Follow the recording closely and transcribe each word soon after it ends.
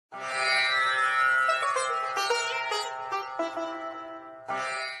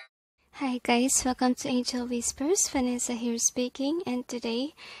Guys, welcome to Angel Whispers. Vanessa here speaking, and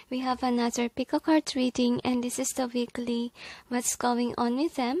today we have another pick a card reading, and this is the weekly what's going on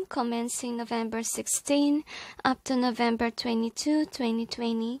with them commencing November 16 up to November 22,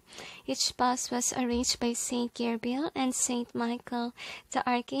 2020. Each pass was arranged by Saint Gabriel and Saint Michael the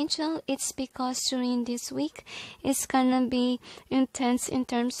Archangel. It's because during this week it's gonna be intense in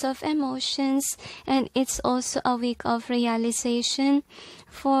terms of emotions, and it's also a week of realization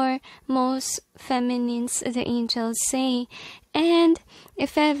for most feminines, the angels say. And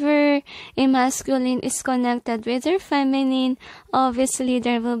if ever a masculine is connected with their feminine, obviously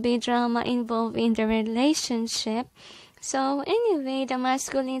there will be drama involved in the relationship. So anyway, the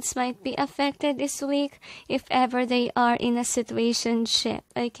masculines might be affected this week if ever they are in a situationship,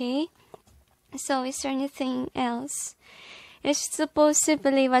 okay? So is there anything else? It's supposed to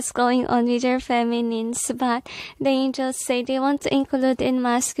believe what's going on with your feminines, but the angels say they want to include in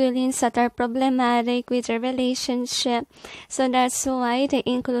masculines that are problematic with their relationship. So that's why they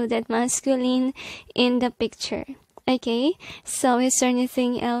included masculine in the picture. Okay, so is there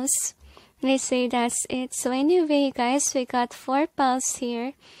anything else? They say that's it. So anyway, guys, we got 4 pals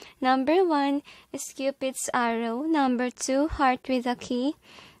here. Number 1 is Cupid's arrow. Number 2, heart with a key.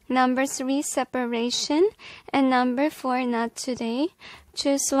 Number 3, separation. And number 4, not today.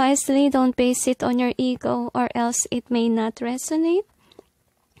 Choose wisely. Don't base it on your ego or else it may not resonate.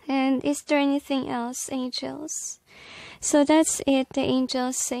 And is there anything else, angels? So that's it, the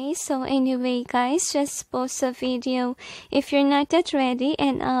angels say. So anyway, guys, just post a video if you're not yet ready,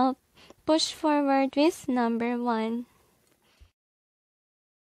 and I'll push forward with number 1.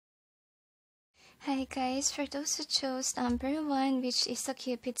 Hi guys, for those who chose number 1, which is the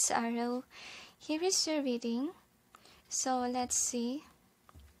Cupid's arrow, here is your reading. So let's see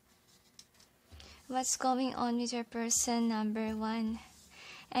what's going on with your person number 1.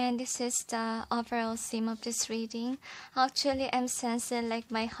 And this is the overall theme of this reading. Actually, I'm sensing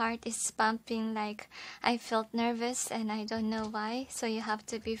like my heart is pumping, like I felt nervous and I don't know why. So you have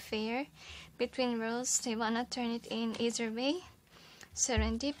to be fair. Between rules, they want to turn it in either way.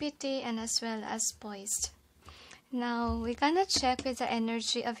 Serendipity and as well as poised. Now we're gonna check with the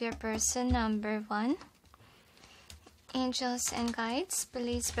energy of your person number 1. Angels and guides,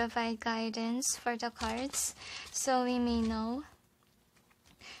 please provide guidance for the cards so we may know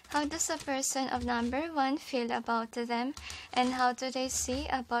how does a person of number 1 feel about them, and how do they see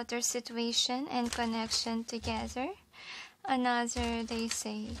about their situation and connection together. Another, they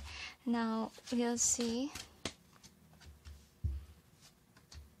say. Now we'll see.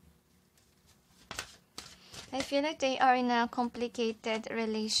 I feel like they are in a complicated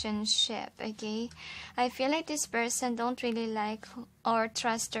relationship, okay? I feel like this person don't really like or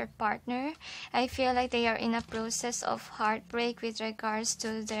trust their partner. I feel like they are in a process of heartbreak with regards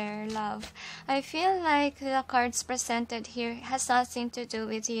to their love. I feel like the cards presented here has nothing to do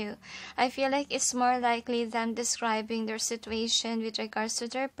with you. I feel like it's more likely them describing their situation with regards to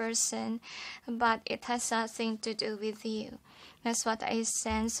their person, but it has nothing to do with you. That's what I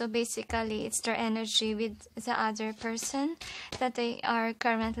sense. So basically, it's their energy with the other person that they are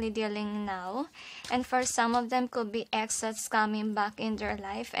currently dealing now. And for some of them, could be ex that's coming back in their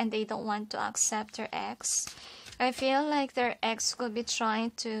life and they don't want to accept their ex. I feel like their ex could be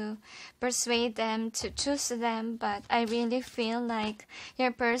trying to persuade them to choose them, but I really feel like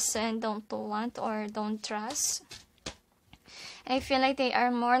your person don't want or don't trust. I feel like they are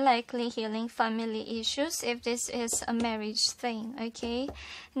more likely healing family issues if this is a marriage thing, okay?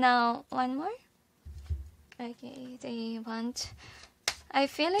 Now, one more. Okay, they want... I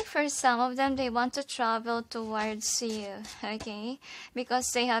feel like for some of them, they want to travel towards you, okay?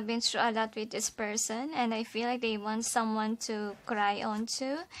 Because they have been through a lot with this person, and I feel like they want someone to cry on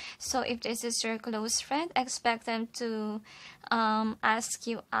to. So if this is your close friend, expect them to ask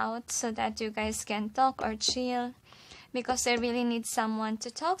you out so that you guys can talk or chill. Because they really need someone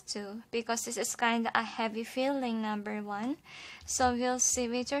to talk to. Because this is kind of a heavy feeling, number 1. So we'll see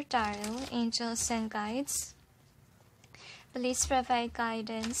with your tarot, angels and guides. Please provide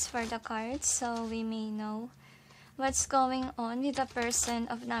guidance for the cards so we may know what's going on with the person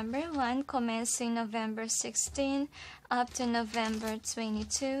of number 1 commencing November 16 up to November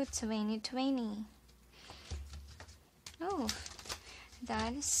 22, 2020. Oh,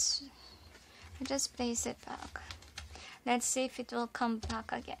 that is... I'll just place it back. Let's see if it will come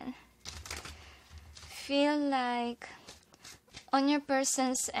back again. Feel like on your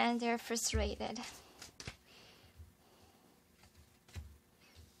person's end, they're frustrated.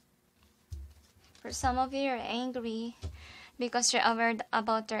 For some of you, you're angry because you're aware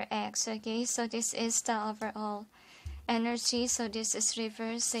about their ex, okay? So this is the overall energy. So this is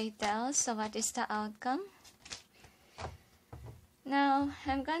reverse Satan. So what is the outcome? Now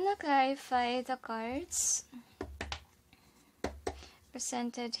I'm gonna clarify the cards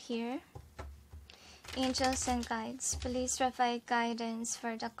presented here. Angels and guides, please provide guidance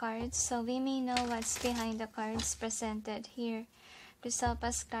for the cards so we may know what's behind the cards presented here. Please help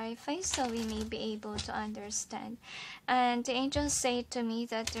us clarify so we may be able to understand. And the angels say to me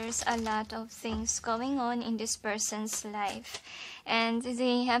that there's a lot of things going on in this person's life, and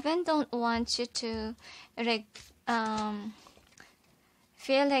the heaven don't want you to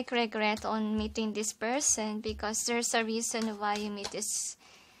feel like regret on meeting this person, because there's a reason why you meet this.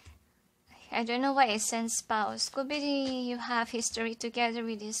 I don't know why I sense spouse. Could be you have history together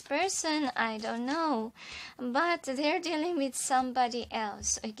with this person. I don't know. But they're dealing with somebody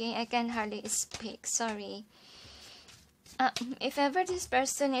else. Okay, I can hardly speak. Sorry. If ever this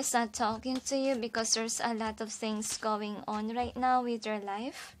person is not talking to you because there's a lot of things going on right now with your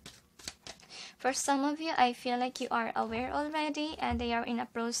life. For some of you, I feel like you are aware already and they are in a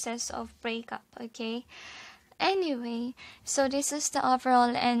process of breakup. Okay. Anyway, so this is the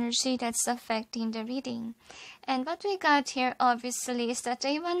overall energy that's affecting the reading. And what we got here obviously is that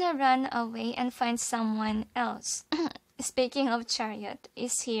they want to run away and find someone else. Speaking of Chariot,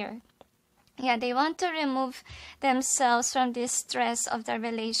 is here. Yeah, they want to remove themselves from this stress of the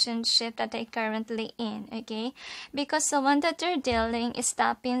relationship that they're currently in, okay? Because the one that they're dealing is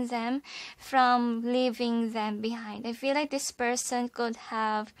stopping them from leaving them behind. I feel like this person could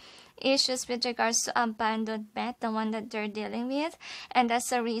have issues with regards to abandonment, the one that they're dealing with, and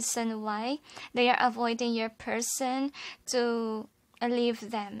that's the reason why they are avoiding your person to leave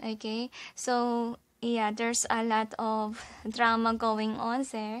them, okay? So yeah, there's a lot of drama going on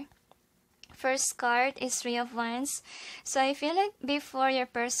there. First card is Three of Wands. So I feel like before your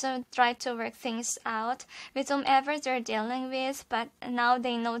person tried to work things out with whomever they're dealing with, but now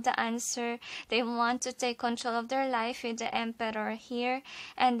they know the answer. They want to take control of their life with the Emperor here,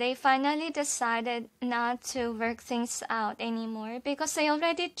 and they finally decided not to work things out anymore because they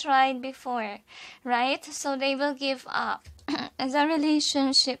already tried before, right? So they will give up the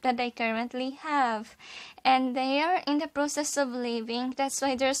relationship that they currently have, and they are in the process of leaving. That's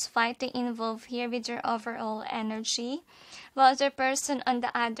why there's fighting involved here with your overall energy, while the person on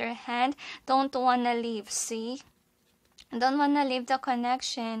the other hand don't want to leave. See, don't want to leave the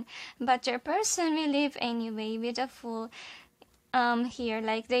connection, but your person will leave anyway with a full here,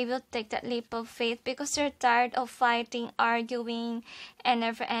 like they will take that leap of faith because they're tired of fighting, arguing, and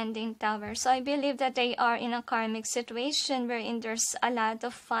never-ending tower. So I believe that they are in a karmic situation wherein there's a lot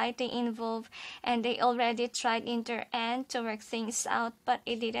of fighting involved, and they already tried in their end to work things out, but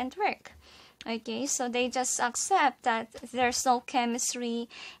it didn't work. Okay, so they just accept that there's no chemistry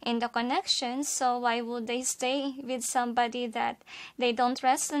in the connection, so why would they stay with somebody that they don't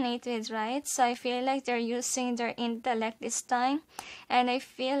resonate with, right? So I feel like they're using their intellect this time, and I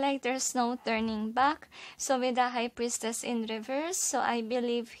feel like there's no turning back. So with the High Priestess in reverse, so I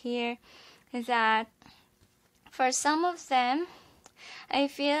believe here that for some of them, I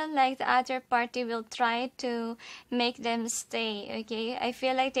feel like the other party will try to make them stay, okay? I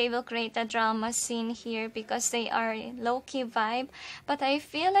feel like they will create a drama scene here because they are low-key vibe. But I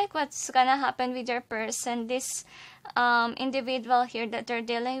feel like what's gonna happen with your person, this individual here that they're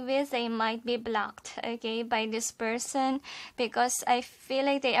dealing with, they might be blocked, okay, by this person, because I feel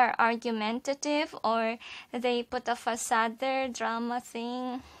like they are argumentative or they put a facade there, drama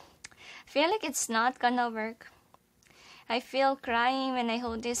thing. I feel like it's not gonna work. I feel crying when I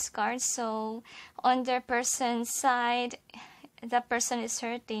hold this card, so on their person's side, the person is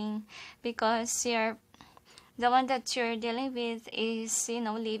hurting because the one that you're dealing with is,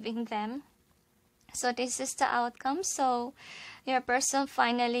 leaving them. So this is the outcome. So your person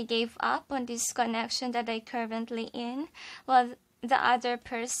finally gave up on this connection that they're currently in, while the other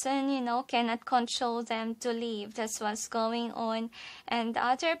person, cannot control them to leave. That's what's going on. And the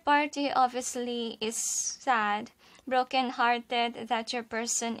other party obviously is sad, broken-hearted that your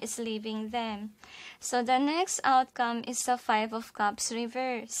person is leaving them. So the next outcome is the Five of Cups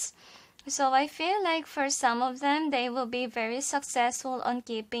reverse. So I feel like for some of them, they will be very successful on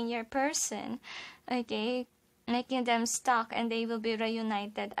keeping your person, okay, making them stuck, and they will be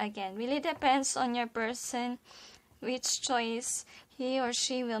reunited again. Really depends on your person, which choice he or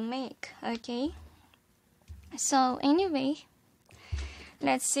she will make, okay? So anyway,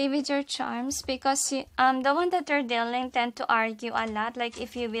 let's see with your charms, because the one that they're dealing tend to argue a lot. Like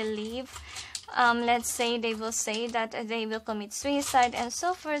if you will leave, let's say they will say that they will commit suicide and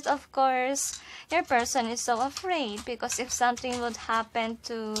so forth. Of course, your person is so afraid because if something would happen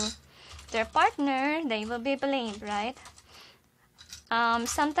to their partner, they will be blamed, right?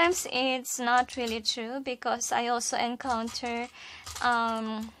 Sometimes it's not really true, because I also encounter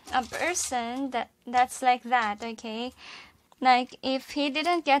a person that's like that, okay? Like, if he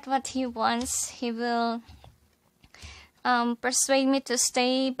didn't get what he wants, he will persuade me to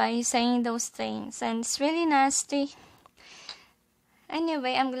stay by saying those things, and it's really nasty.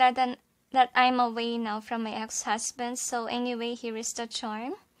 Anyway, I'm glad that I'm away now from my ex-husband, so anyway, here is the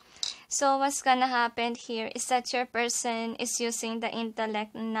charm. So what's gonna happen here is that your person is using the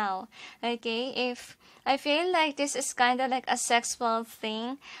intellect now, okay? If I feel like this is kind of like a sexual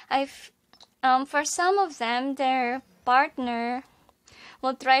thing, for some of them, their partner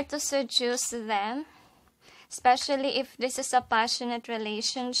will try to seduce them, especially if this is a passionate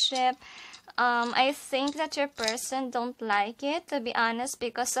relationship. I think that your person don't like it, to be honest,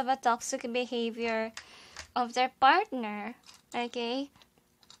 because of a toxic behavior of their partner, okay?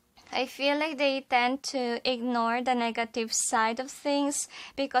 I feel like they tend to ignore the negative side of things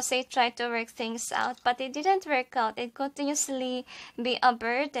because they try to work things out, but it didn't work out. It continuously be a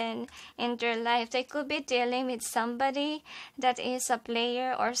burden in their life. They could be dealing with somebody that is a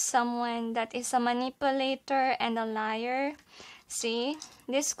player or someone that is a manipulator and a liar. See,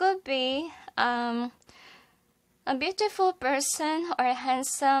 this could be a beautiful person or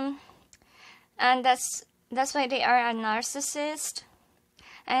handsome, and that's why they are a narcissist.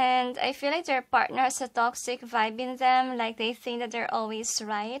 And I feel like their partner has a toxic vibe in them, like they think that they're always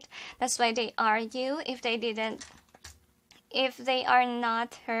right. That's why they argue if they are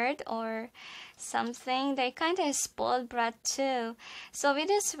not heard or something. They kind of spoiled brat too. So with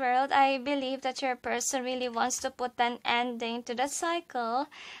this world, I believe that your person really wants to put an ending to the cycle,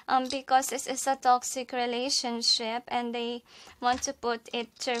 because this is a toxic relationship and they want to put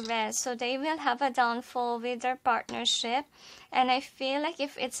it to rest. So they will have a downfall with their partnership. And I feel like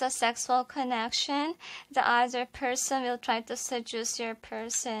if it's a sexual connection, the other person will try to seduce your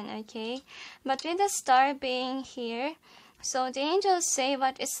person, okay? But with the star being here, so the angels say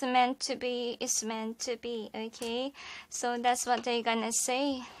what is meant to be is meant to be, okay? So that's what they're gonna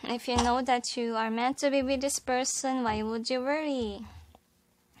say. If you know that you are meant to be with this person, why would you worry?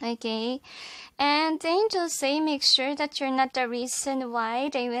 Okay? And the angels say make sure that you're not the reason why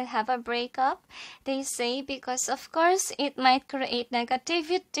they will have a breakup. They say because of course it might create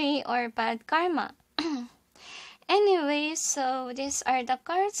negativity or bad karma. Anyway, so these are the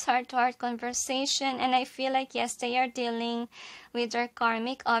cards, heart-to-heart conversation, and I feel like yes, they are dealing with their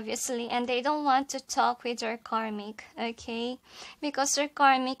karmic, obviously, and they don't want to talk with their karmic, okay? Because their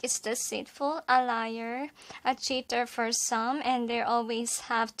karmic is deceitful, a liar, a cheater for some, and they always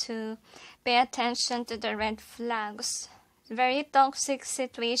have to pay attention to the red flags. Very toxic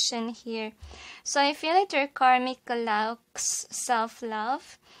situation here. So I feel like their karmic lacks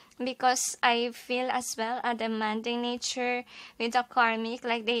self-love, because I feel as well a demanding nature with the karmic,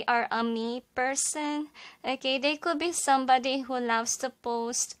 like they are a me person. Okay, they could be somebody who loves to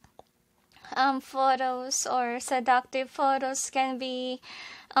post photos or seductive photos, can be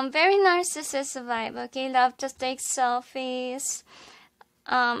very narcissist vibe, okay, love to take selfies.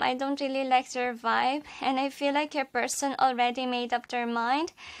 I don't really like their vibe, and I feel like your person already made up their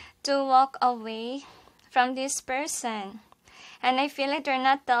mind to walk away from this person. And I feel like they're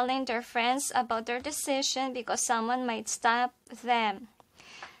not telling their friends about their decision because someone might stop them.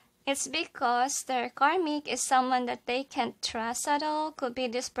 It's because their karmic is someone that they can't trust at all. Could be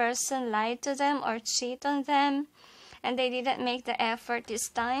this person lied to them or cheat on them, and they didn't make the effort this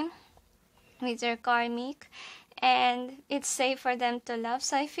time with their karmic. And it's safe for them to love.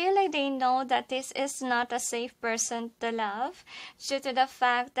 So I feel like they know that this is not a safe person to love due to the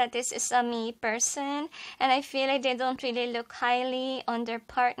fact that this is a me person. And I feel like they don't really look highly on their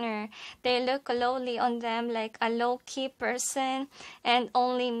partner. They look lowly on them, like a low-key person and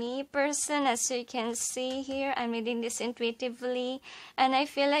only me person. As you can see here, I'm reading this intuitively. And I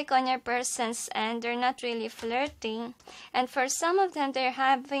feel like on your person's end, they're not really flirting. And for some of them, they're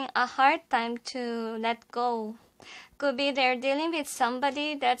having a hard time to let go. Could be they're dealing with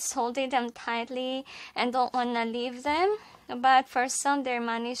somebody that's holding them tightly and don't want to leave them. But for some, they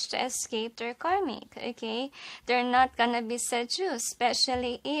managed to escape their karmic, okay? They're not gonna be seduced,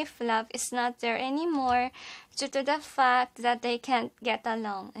 especially if love is not there anymore due to the fact that they can't get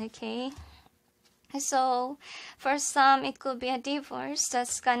along, okay? So, for some, it could be a divorce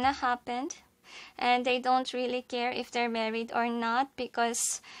that's gonna happen. And they don't really care if they're married or not,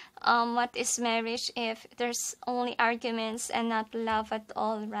 because what is marriage if there's only arguments and not love at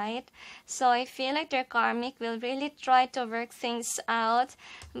all, right? So I feel like their karmic will really try to work things out,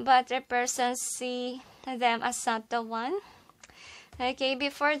 but their person see them as not the one. Okay,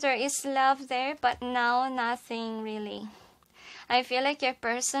 before there is love there, but now nothing really. I feel like your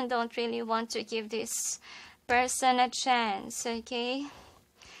person don't really want to give this person a chance, okay?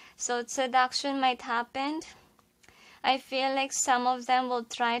 So seduction might happen. I feel like some of them will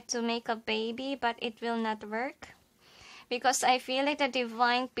try to make a baby, but it will not work. Because I feel like the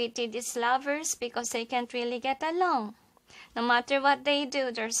divine pity these lovers because they can't really get along. No matter what they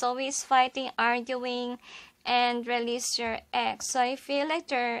do, there's always fighting, arguing, and release your ex. So I feel like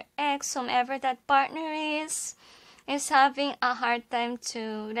their ex, whomever that partner is having a hard time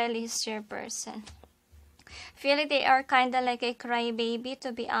to release your person. Feel like they are kind of like a crybaby,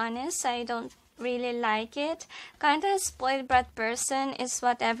 to be honest. I don't really like it. Kind of a spoiled brat person is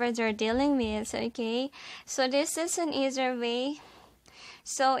whatever they're dealing with, okay? So this is an easier way.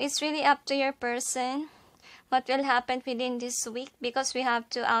 So it's really up to your person what will happen within this week, because we have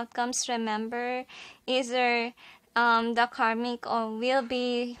two outcomes, remember. Either the karmic or will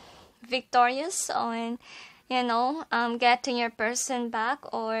be victorious on, getting your person back,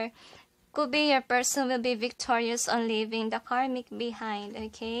 or could be your person will be victorious on leaving the karmic behind,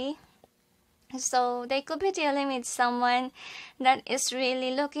 okay? So they could be dealing with someone that is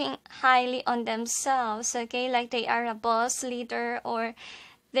really looking highly on themselves, okay? Like they are a boss, leader, or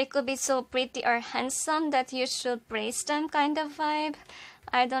they could be so pretty or handsome that you should praise them kind of vibe.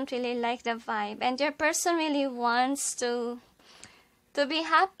 I don't really like the vibe. And your person really wants to be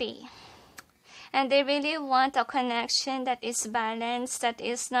happy. And they really want a connection that is balanced, that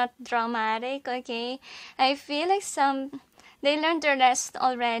is not dramatic, okay? I feel like they learned their lesson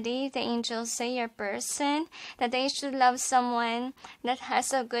already. The angels say, your person, that they should love someone that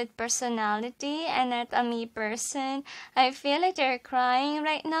has a good personality and not a me person. I feel like they're crying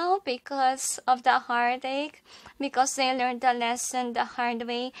right now because of the heartache, because they learned the lesson the hard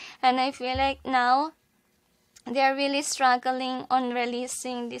way. And I feel like now they're really struggling on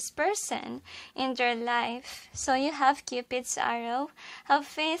releasing this person in their life. So you have Cupid's arrow. Have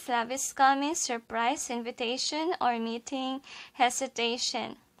faith, love is coming, surprise, invitation, or meeting,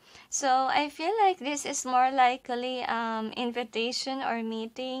 hesitation. So I feel like this is more likely invitation or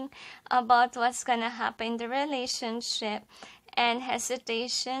meeting about what's gonna happen in the relationship, and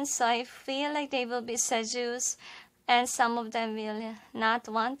hesitation. So I feel like they will be seduced and some of them will not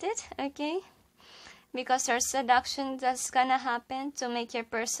want it, okay? Because there's seduction that's gonna happen to make your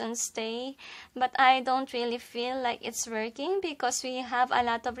person stay. But I don't really feel like it's working because we have a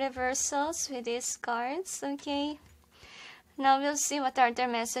lot of reversals with these cards, okay? Now we'll see what are their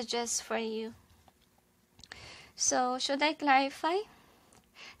messages for you. So, should I clarify?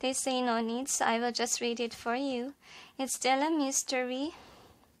 They say no need, so I will just read it for you. It's still a mystery.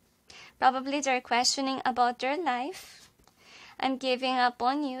 Probably they're questioning about their life. I'm giving up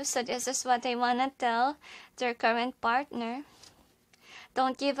on you, so this is what they want to tell their current partner.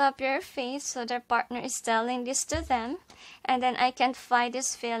 Don't give up your faith, so their partner is telling this to them. And then I can't fight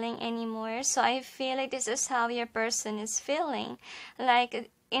this feeling anymore. So I feel like this is how your person is feeling.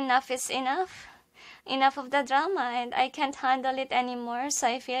 Like, enough is enough. Enough of the drama, and I can't handle it anymore. So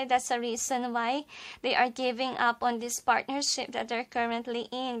I feel like that's a reason why they are giving up on this partnership that they're currently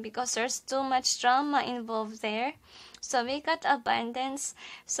in, because there's too much drama involved there. So we got abundance.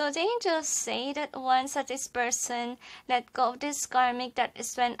 So the angels say that once that this person let go of this karmic, that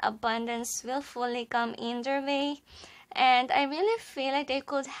is when abundance will fully come in their way. And I really feel like they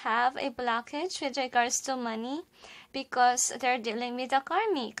could have a blockage with regards to money because they're dealing with the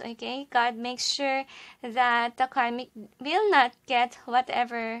karmic, okay? God makes sure that the karmic will not get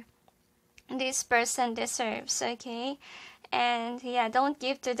whatever this person deserves, okay? And yeah, don't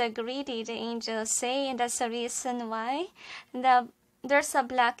give to the greedy, the angels say, and that's the reason why there's a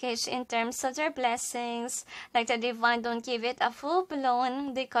blockage in terms of their blessings. Like the divine don't give it a full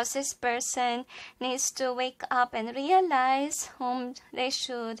blown because this person needs to wake up and realize whom they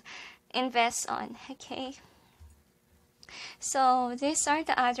should invest on, okay? So these are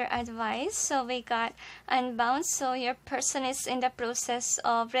the other advice. So we got unbound. So your person is in the process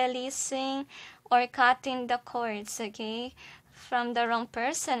of releasing or cutting the cords, okay, from the wrong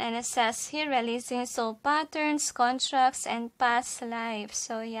person. And it says here, releasing soul patterns, contracts, and past lives.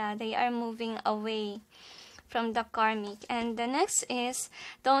 So yeah, they are moving away from the karmic. And the next is,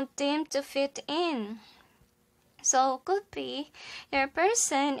 don't aim to fit in. So could be your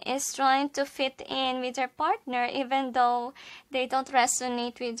person is trying to fit in with their partner even though they don't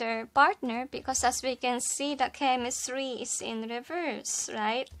resonate with their partner, because as we can see, the chemistry is in reverse,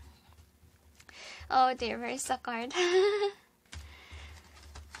 right? Oh dear, where is the card?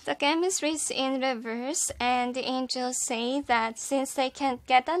 The chemistry is in reverse, and the angels say that since they can't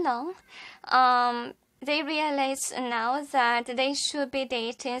get along, they realize now that they should be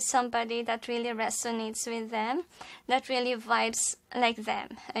dating somebody that really resonates with them, that really vibes like them,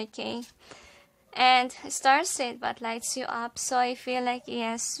 okay? And star said what lights you up. So I feel like,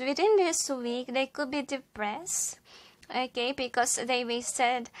 yes, within this week they could be depressed, okay, because they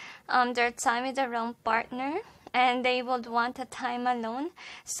wasted their time with the wrong partner and they would want a time alone.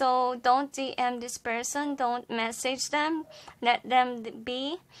 So don't DM this person, don't message them, let them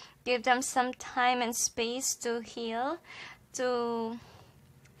be. Give them some time and space to heal, to,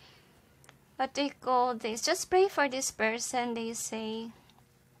 what do you call this? Just pray for this person, they say.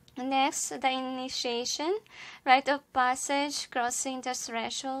 Next, the initiation, rite of passage, crossing the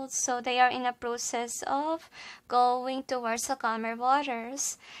threshold. So they are in a process of going towards the calmer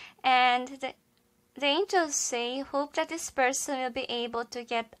waters. And the angels say, hope that this person will be able to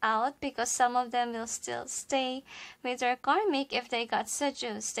get out, because some of them will still stay with their karmic if they got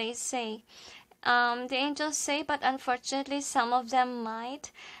seduced, they say. The angels say, but unfortunately some of them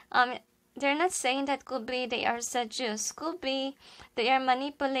might. They're not saying that could be they are seduced. Could be they are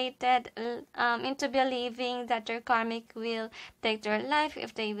manipulated into believing that their karmic will take their life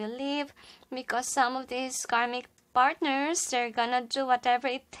if they will leave. Because some of these karmic partners, they're gonna do whatever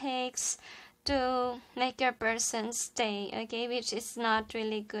it takes to make your person stay, okay, which is not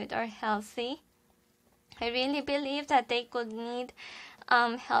really good or healthy. I really believe that they could need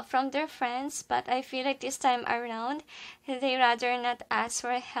help from their friends, but I feel like this time around they rather not ask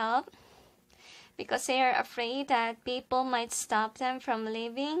for help because they are afraid that people might stop them from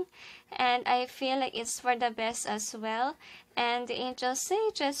leaving, and I feel like it's for the best as well. And the angels say,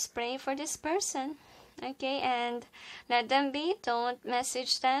 just pray for this person, okay, and let them be, don't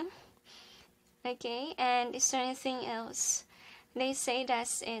message them. Okay, and is there anything else? They say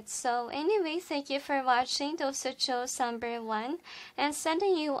that's it. So anyway, thank you for watching those who chose number 1, and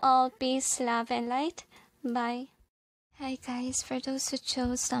sending you all peace, love, and light. Bye. Hi guys, for those who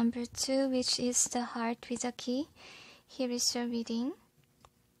chose number 2, which is the heart with a key, here is your reading.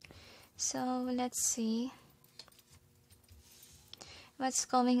 So let's see what's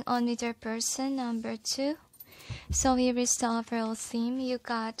going on with your person, number 2. So here is the overall theme. You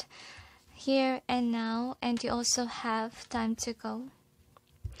got here and now, and you also have time to go.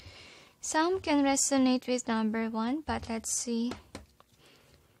 Some can resonate with number 1, but let's see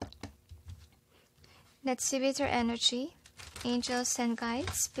with your energy. Angels and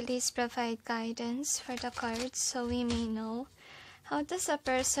guides, please provide guidance for the cards so we may know, how does a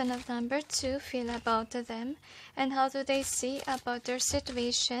person of number 2 feel about them, and how do they see about their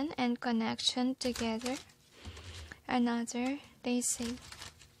situation and connection together. Another, they say.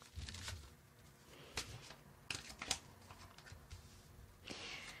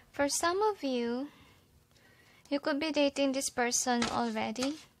 For some of you, you could be dating this person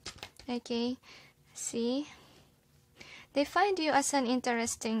already, okay? See? They find you as an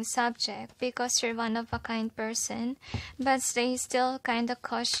interesting subject because you're one of a kind person, but they still kind of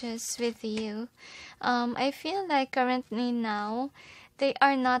cautious with you. I feel like currently now, they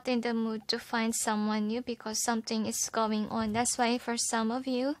are not in the mood to find someone new because something is going on. That's why for some of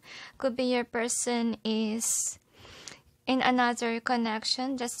you, could be your person is in another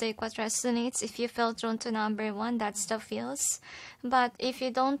connection, just take what resonates. If you feel drawn to number 1, that's the feels. But if you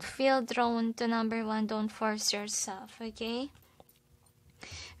don't feel drawn to number 1, don't force yourself, okay?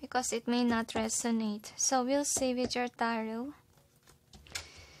 Because it may not resonate. So we'll see with your tarot.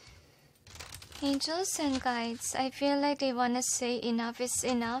 Angels and guides, I feel like they want to say enough is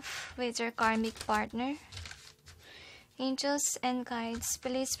enough with your karmic partner. Angels and guides,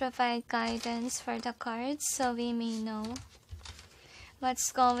 please provide guidance for the cards so we may know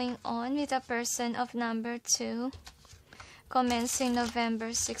what's going on with a person of number 2, commencing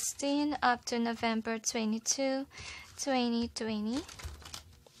November 16 up to November 22, 2020.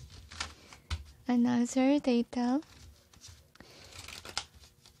 Another data.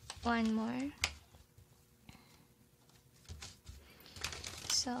 One more.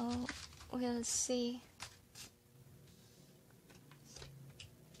 So we'll see.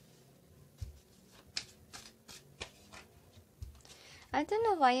 I don't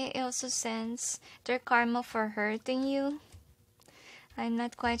know why I also sense their karma for hurting you. I'm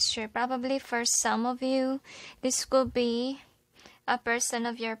not quite sure. Probably for some of you, this could be a person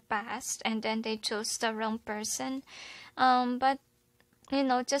of your past and then they chose the wrong person. But, you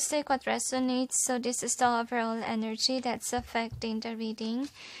know, just take what resonates. So this is the overall energy that's affecting the reading.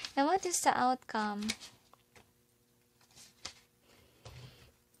 And what is the outcome?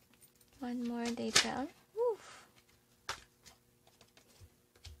 One more detail.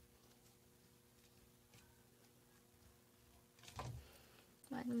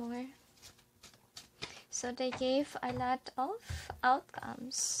 One more. So they gave a lot of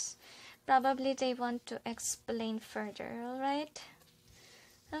outcomes. Probably they want to explain further, alright?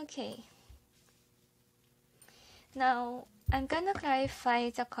 Okay. Now, I'm gonna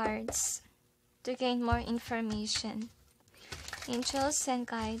clarify the cards to gain more information. Angels and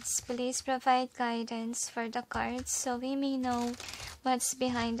guides, please provide guidance for the cards so we may know what's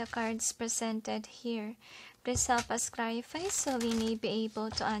behind the cards presented here. Please help us clarify so we may be able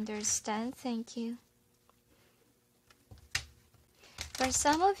to understand. Thank you. For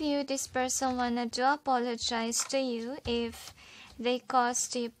some of you, this person wanted to apologize to you if they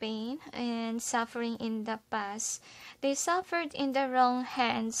caused you pain and suffering in the past. They suffered in the wrong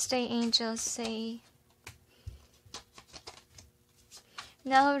hands, the angels say.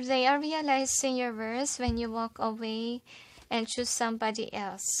 Now they are realizing your worth when you walk away and choose somebody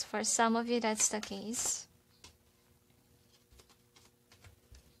else. For some of you, that's the case.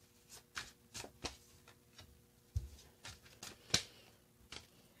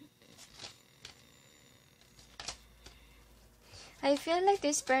 I feel like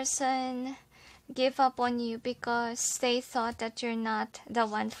this person gave up on you because they thought that you're not the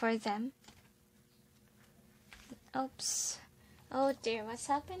one for them. Oops. Oh dear, what's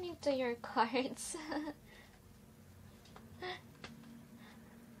happening to your cards?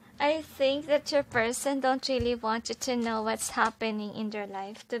 I think that your person don't really want you to know what's happening in their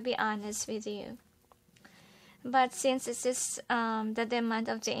life, to be honest with you. But since this is the demand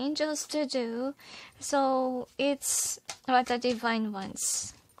of the angels to do, so it's what the divine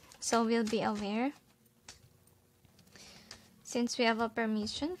wants. So we'll be aware. Since we have a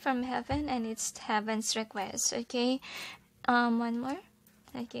permission from heaven and it's heaven's request, okay? One more.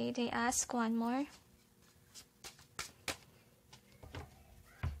 Okay, they ask one more.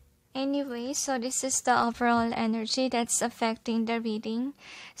 Anyway, so this is the overall energy that's affecting the reading.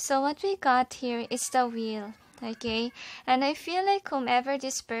 So what we got here is the wheel. Okay, and I feel like whomever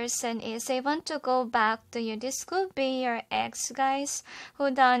this person is, they want to go back to you. This could be your ex, guys, who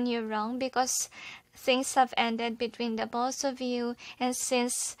done you wrong because things have ended between the both of you, and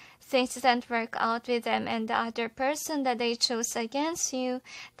since things didn't work out with them and the other person that they chose against you,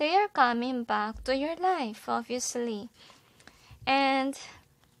 they are coming back to your life, obviously. And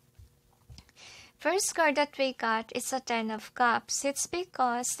first card that we got is a Ten of Cups. It's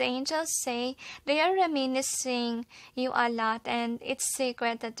because the angels say they are reminiscing you a lot and it's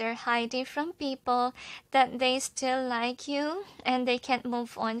secret that they're hiding from people, that they still like you and they can't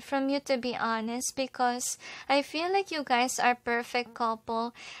move on from you, to be honest, because I feel like you guys are perfect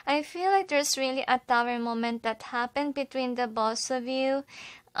couple. I feel like there's really a tower moment that happened between the both of you.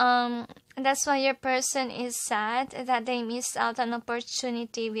 That's why your person is sad that they missed out an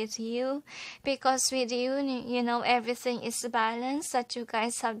opportunity with you, because with you, you know, everything is balanced, that you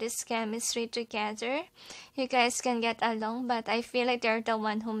guys have this chemistry together. You guys can get along, but I feel like they're the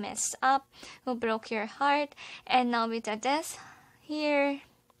one who messed up, who broke your heart, and now with the death here,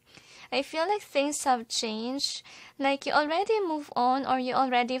 I feel like things have changed, like you already move on or you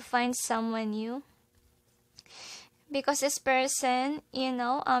already find someone new. Because this person, you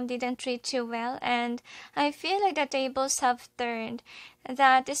know, didn't treat you well, and I feel like the tables have turned,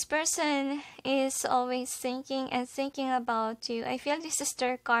 that this person is always thinking and thinking about you. I feel this is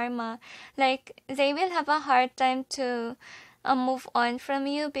their karma, like they will have a hard time to move on from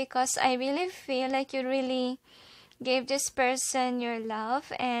you, because I really feel like you really gave this person your love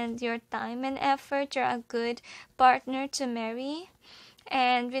and your time and effort. You're a good partner to marry.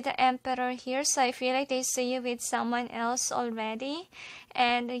 And with the Emperor here, so I feel like they see you with someone else already.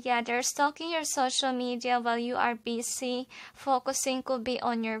 And yeah, they're stalking your social media while you are busy. Focusing could be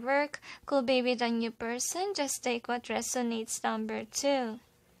on your work, could be with a new person. Just take what resonates, number 2.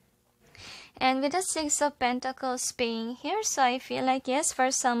 And with the Six of Pentacles being here, so I feel like, yes, for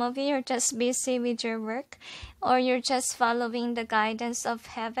some of you, you're just busy with your work, or you're just following the guidance of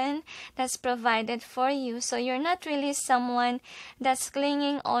heaven that's provided for you. So you're not really someone that's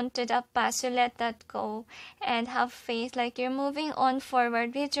clinging on to the past. You let that go and have faith, like you're moving on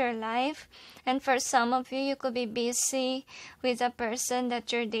forward with your life. And for some of you, you could be busy with the person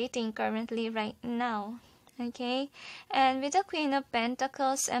that you're dating currently right now. Okay, and with the Queen of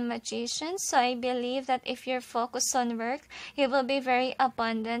Pentacles and Magician, so I believe that if you're focused on work, it will be very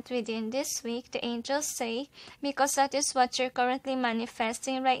abundant within this week, the angels say, because that is what you're currently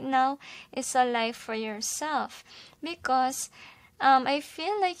manifesting right now, is a life for yourself. Because I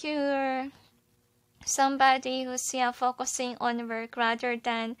feel like you're somebody who's focusing on work rather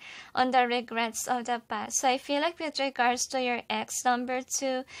than on the regrets of the past. So I feel like with regards to your ex number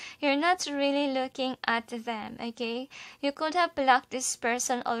 2, you're not really looking at them, okay? You could have blocked this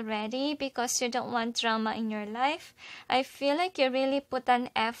person already because you don't want drama in your life. I feel like you really put an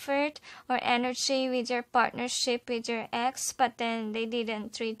effort or energy with your partnership with your ex, but then they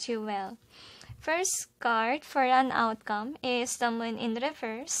didn't treat you well. First card for an outcome is the Moon in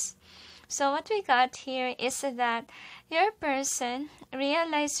reverse. So what we got here is that your person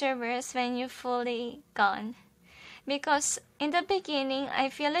realized your worth when you're fully gone. Because in the beginning, I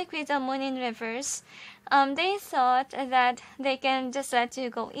feel like with the Moon in reverse, they thought that they can just let you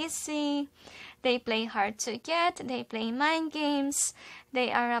go easy. They play hard to get. They play mind games.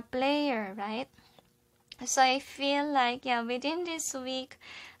 They are a player, right? So I feel like, yeah, within this week,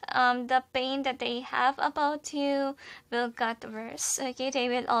 the pain that they have about you will get worse. Okay, they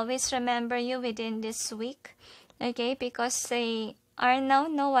will always remember you within this week. Okay, because they are now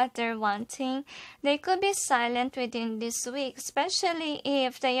know what they're wanting. They could be silent within this week, especially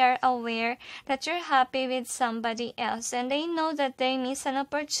if they are aware that you're happy with somebody else and they know that they miss an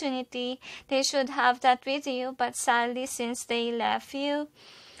opportunity. They should have that with you, but sadly, since they left you,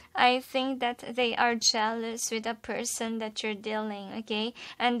 I think that they are jealous with the person that you're dealing, okay?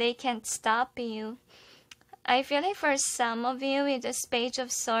 And they can't stop you. I feel like for some of you with this Page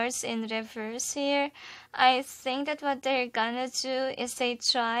of Swords in reverse here, I think that what they're gonna do is they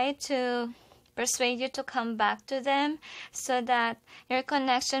try to persuade you to come back to them so that your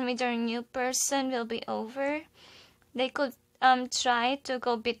connection with your new person will be over. They could try to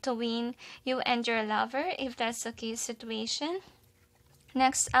go between you and your lover if that's the case situation.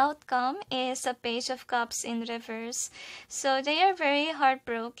 Next outcome is a Page of Cups in reverse. So they are very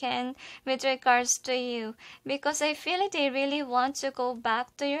heartbroken with regards to you because I feel like they really want to go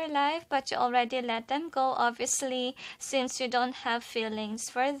back to your life, but you already let them go, obviously, since you don't have feelings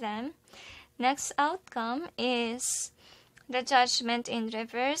for them. Next outcome is the Judgment in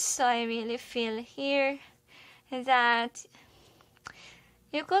reverse. So I really feel here that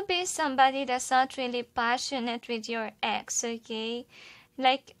you could be somebody that's not really passionate with your ex, okay?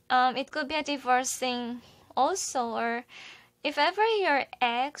 Like, it could be a divorce thing also, or if ever your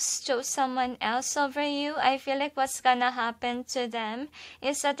ex chose someone else over you, I feel like what's gonna happen to them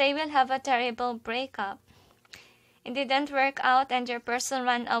is that they will have a terrible breakup. It didn't work out and your person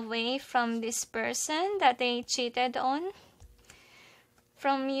ran away from this person that they cheated on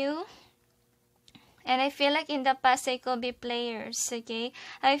from you. And I feel like in the past they could be players, okay?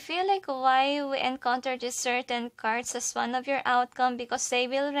 I feel like why we encounter these certain cards as one of your outcome because they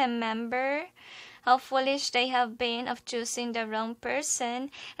will remember how foolish they have been of choosing the wrong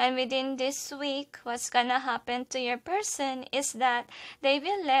person. And within this week, what's gonna happen to your person is that they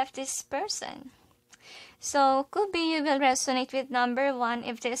will leave this person. So could be you will resonate with number 1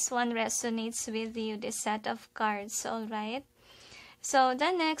 if this one resonates with you, this set of cards, alright? So the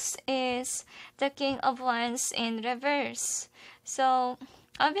next is the King of Wands in reverse. So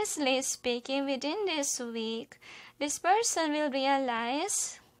obviously speaking, within this week, this person will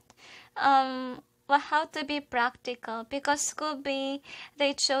realize how to be practical because could be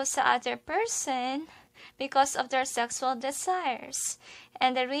they chose the other person because of their sexual desires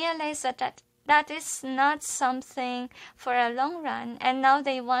and they realize that is not something for a long run and now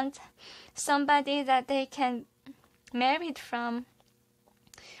they want somebody that they can marry from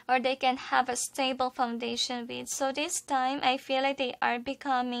or they can have a stable foundation with. So this time, I feel like they are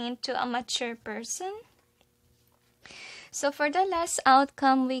becoming into a mature person. So for the last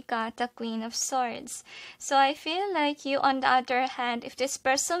outcome, we got the Queen of Swords. So I feel like you, on the other hand, if this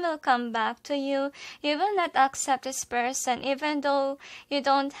person will come back to you, you will not accept this person even though you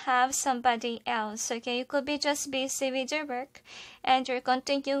don't have somebody else, okay? You could be just busy with your work and you're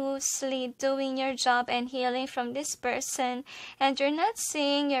continuously doing your job and healing from this person and you're not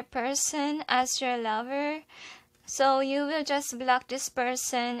seeing your person as your lover. So you will just block this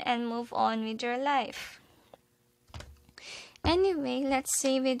person and move on with your life. Anyway, let's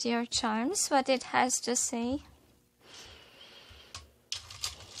see with your charms what it has to say.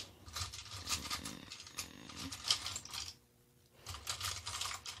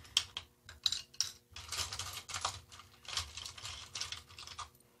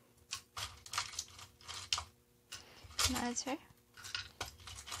 Another.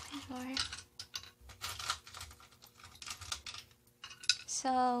 More.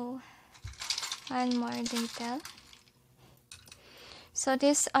 So, one more detail. So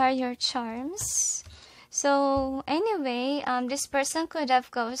these are your charms. So anyway, this person could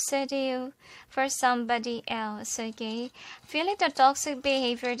have ghosted you for somebody else, okay? I feel like the toxic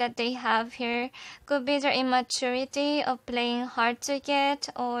behavior that they have here could be their immaturity of playing hard to get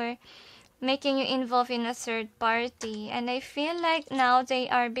or making you involved in a third party. And I feel like now they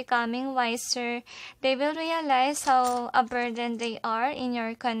are becoming wiser. They will realize how a burden they are in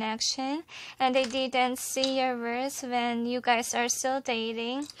your connection, and they didn't see your worth when you guys are still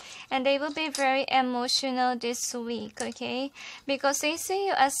dating. And they will be very emotional this week, okay? Because they see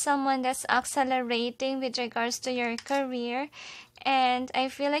you as someone that's accelerating with regards to your career. And I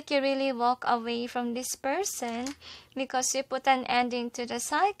feel like you really walk away from this person because you put an ending to the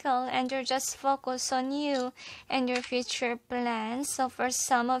cycle and you're just focused on you and your future plans. So for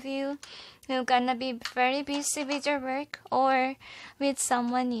some of you, you're gonna be very busy with your work or with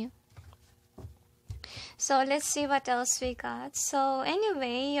someone new. So let's see what else we got. So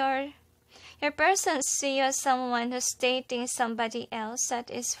anyway, your person see you as someone who's dating somebody else. That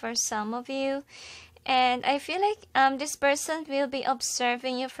is for some of you. And I feel like this person will be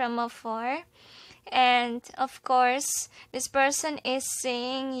observing you from afar. And of course, this person is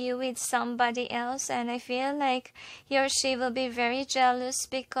seeing you with somebody else. And I feel like he or she will be very jealous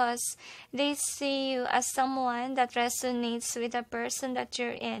because they see you as someone that resonates with the person that you're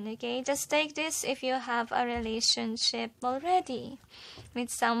in, okay? Just take this if you have a relationship already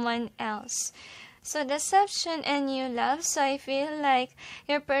with someone else. So deception and new love. So I feel like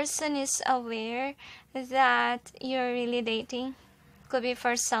your person is aware that you're really dating. Could be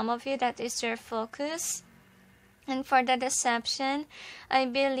for some of you that is your focus. And for the deception, I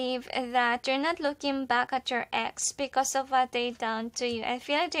believe that you're not looking back at your ex because of what they done to you. I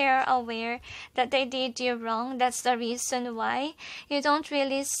feel like they are aware that they did you wrong. That's the reason why you don't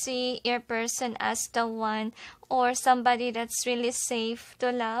really see your person as the one or somebody that's really safe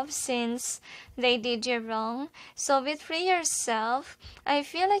to love since they did you wrong. So with free yourself, I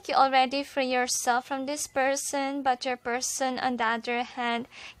feel like you already free yourself from this person, but your person on the other hand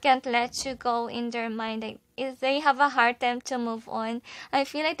can't let you go in their mind. Like, if they have a hard time to move on, I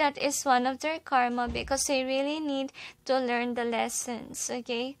feel like that is one of their karma because they really need to learn the lessons,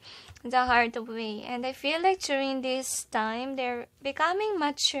 okay, the hard way. And I feel like during this time they're becoming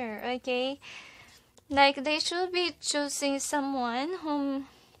mature, okay, like they should be choosing someone whom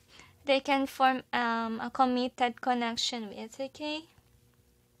they can form a committed connection with, okay?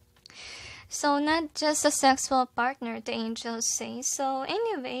 So not just a sexual partner, the angels say. So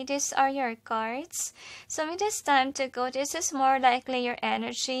anyway, these are your cards. So it is time to go. This is more likely your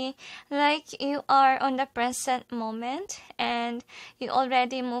energy, like you are on the present moment and you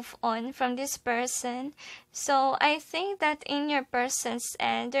already move on from this person. So I think that in your person's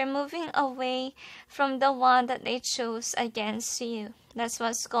end, they're moving away from the one that they chose against you. That's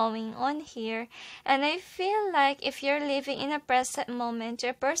what's going on here. And I feel like if you're living in a present moment,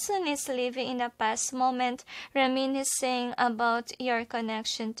 your person is living in a past moment, reminiscing about your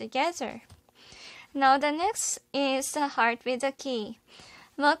connection together. Now the next is the heart with the key.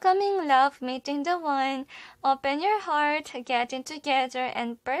 Welcoming love, meeting the one, open your heart, getting together,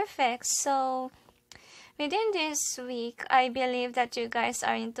 and perfect. So within this week, I believe that you guys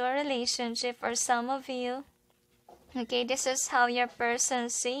are into a relationship for some of you. Okay, this is how your person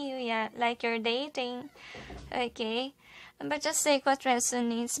see you, yeah, like you're dating, okay? But just take what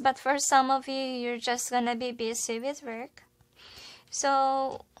resonates. But for some of you, you're just gonna be busy with work.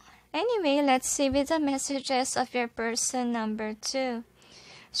 So, anyway, let's see with the messages of your person number 2.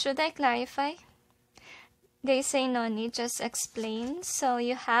 Should I clarify? They say no need, just explain. So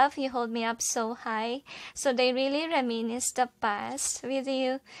you hold me up so high. So they really reminisce the past with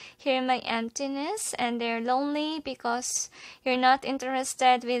you. Hear my emptiness, and they're lonely because you're not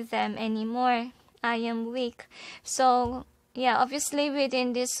interested with them anymore. I am weak. So yeah, obviously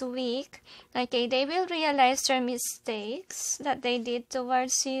within this week, okay, they will realize their mistakes that they did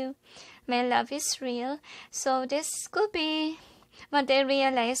towards you. My love is real. So this could be what they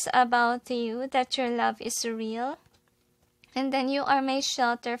realize about you, that your love is real. And then you are my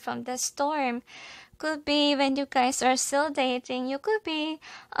shelter from the storm. Could be when you guys are still dating, you could be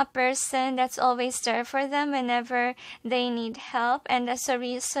a person that's always there for them whenever they need help. And that's a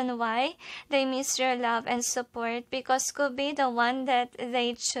reason why they miss your love and support, because could be the one that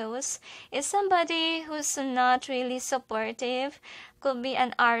they chose is somebody who's not really supportive. Could be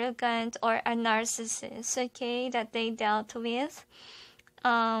an arrogant or a narcissist, okay, that they dealt with,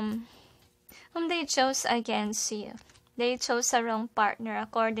 whom they chose against you. They chose a wrong partner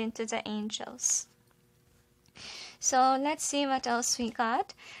according to the angels. So let's see what else we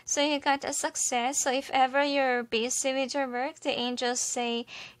got. So you got a success. So if ever you're busy with your work, the angels say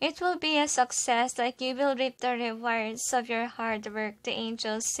it will be a success, like you will reap the rewards of your hard work, the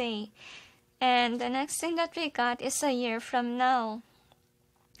angels say. And the next thing that we got is a year from now.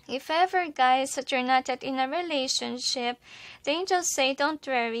 If ever, guys, that you're not yet in a relationship, the angels say don't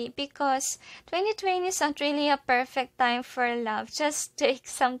worry, because 2020 is not really a perfect time for love. Just take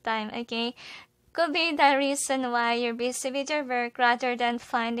some time, okay? Could be the reason why you're busy with your work rather than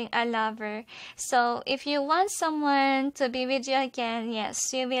finding a lover. So if you want someone to be with you again,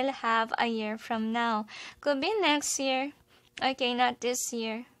 yes, you will have a year from now. Could be next year. Okay, not this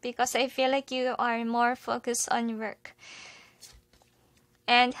year, because I feel like you are more focused on work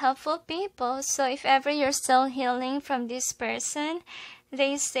and helpful people. So if ever you're still healing from this person,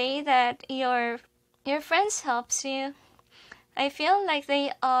 they say that your friends helps you. I feel like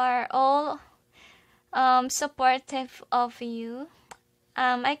they are all supportive of you.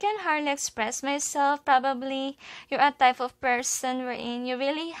 I can hardly express myself. Probably you're a type of person wherein you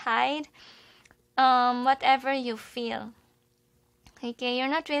really hide whatever you feel. Okay, you're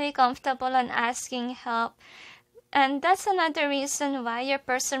not really comfortable on asking help. And that's another reason why your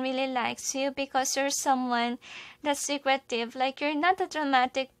person really likes you, because you're someone that's secretive. Like, you're not a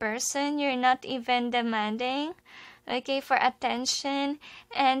dramatic person. You're not even demanding, okay, for attention.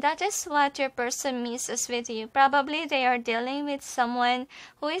 And that is what your person misses with you. Probably they are dealing with someone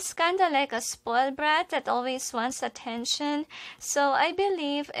who is kind of like a spoiled brat that always wants attention. So I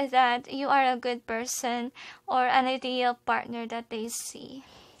believe that you are a good person or an ideal partner that they see.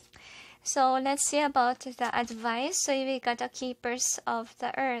 So let's see about the advice. So we got the keepers of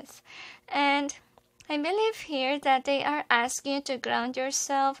the earth. And I believe here that they are asking you to ground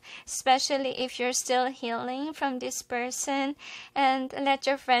yourself, especially if you're still healing from this person, and let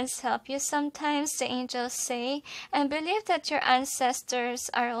your friends help you sometimes, the angels say. And believe that your ancestors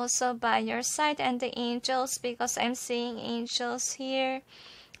are also by your side, and the angels, because I'm seeing angels here.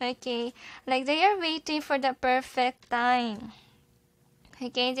 Okay, like they are waiting for the perfect time.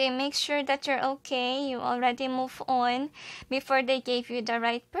 Okay, they make sure that you're okay, you already move on before they gave you the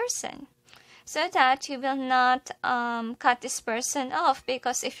right person, so that you will not cut this person off.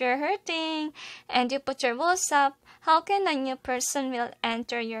 Because if you're hurting and you put your walls up, how can a new person will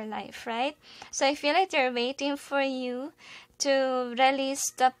enter your life, right? So I feel like they're waiting for you to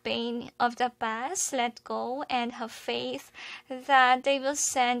release the pain of the past, let go, and have faith that they will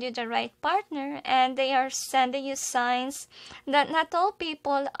send you the right partner. And they are sending you signs that not all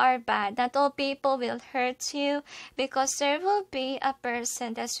people are bad, not all people will hurt you, because there will be a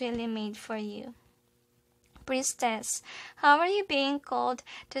person that's really made for you. Priestess, how are you being called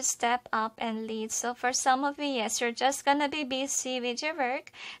to step up and lead? So for some of you, yes, you're just gonna be busy with your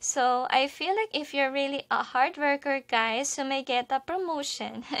work. So I feel like if you're really a hard worker, guys, you may get a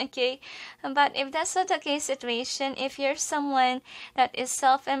promotion, okay? But if that's not the case situation, if you're someone that is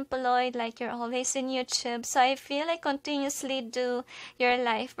self-employed, like you're always in YouTube, so I feel like continuously do your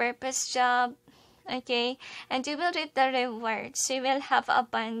life purpose job, okay? And you will reap the rewards. You will have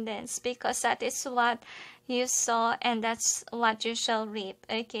abundance, because that is what you saw, and that's what you shall reap,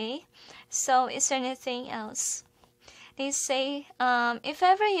 okay? So is there anything else? They say, if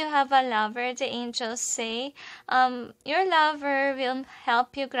ever you have a lover, the angels say, your lover will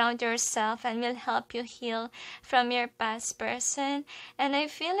help you ground yourself and will help you heal from your past person. And I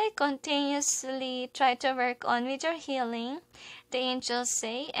feel like continuously try to work on with your healing, the angels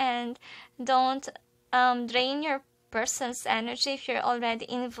say, and don't drain your person's energy if you're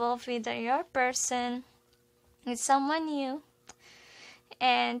already involved with your person, with someone new.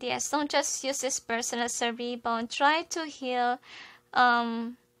 And yes, don't just use this person as a rebound. Try to heal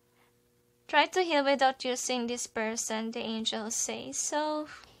without using this person, the angels say. So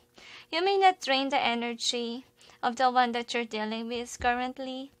you may not drain the energy of the one that you're dealing with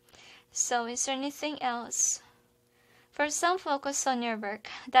currently. So is there anything else? For some, focus on your work.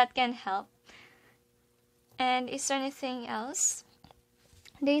 That can help. And is there anything else?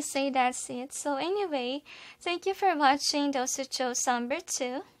 They say that's it. So anyway, thank you for watching, those who chose number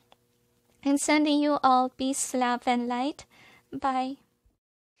 2. And sending you all peace, love, and light. Bye.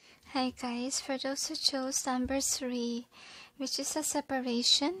 Hi guys, for those who chose number 3, which is a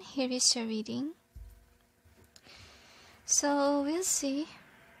separation, here is your reading. So we'll see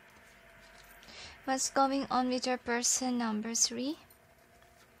what's going on with your person number 3.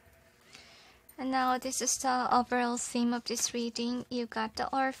 And now this is the overall theme of this reading. You got the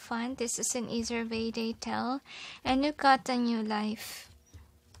orphan. This is an easier way they tell. And you got a new life.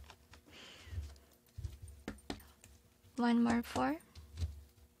 One more 4.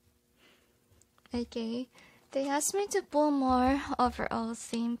 Okay. They asked me to pull more overall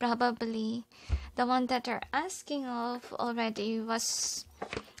theme. Probably the one that they're asking of already was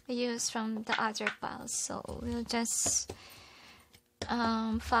used from the other piles. So we'll just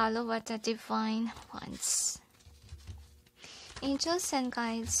follow what the divine wants. Angels and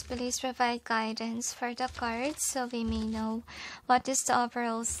guides, please provide guidance for the cards so we may know what is the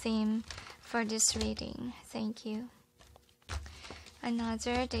overall theme for this reading. Thank you.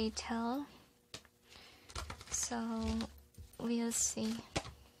 Another detail. So we'll see.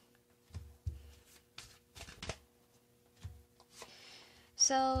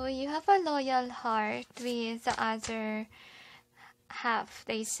 So you have a loyal heart with the other half,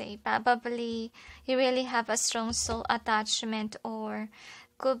 they say. Probably you really have a strong soul attachment, or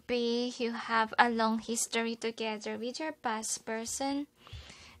could be you have a long history together with your past person.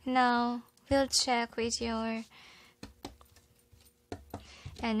 Now we'll check with your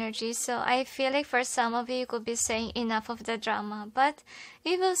energy. So I feel like for some of you could be saying enough of the drama, but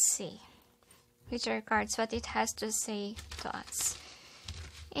we will see with your cards what it has to say to us.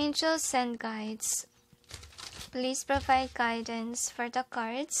 Angels and guides, please provide guidance for the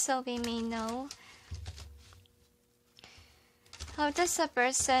cards so we may know how does a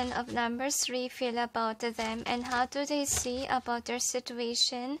person of number 3 feel about them, and how do they see about their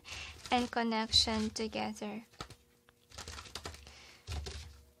situation and connection together.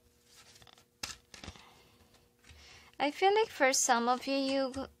 I feel like for some of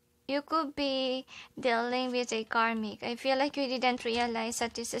you, you could be dealing with a karmic. I feel like you didn't realize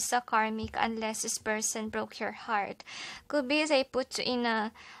that this is a karmic unless this person broke your heart. Could be they put you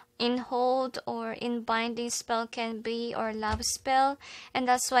in hold or in binding spell, can be, or love spell, and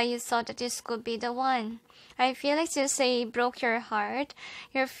that's why you thought that this could be the one. I feel like since they broke your heart,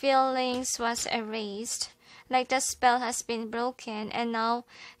 your feelings was erased. Like the spell has been broken, and now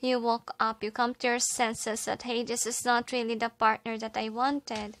you woke up, you come to your senses that, hey, this is not really the partner that I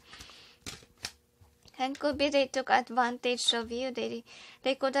wanted. And could be they took advantage of you.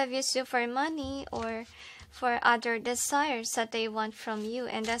 They could have used you for money or for other desires that they want from you,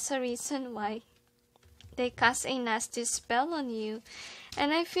 and that's the reason why they cast a nasty spell on you.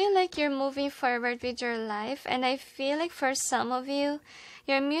 And I feel like you're moving forward with your life, and I feel like for some of you,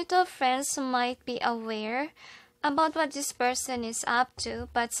 your mutual friends might be aware about what this person is up to,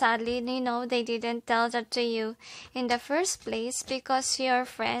 but sadly, they didn't tell that to you in the first place because your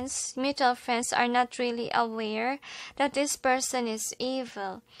friends, mutual friends, are not really aware that this person is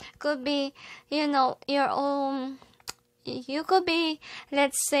evil. Could be, your own, you could be,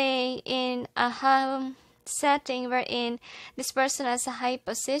 let's say, in a setting wherein this person has a high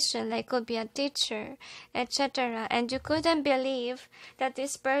position, like could be a teacher, etc., and you couldn't believe that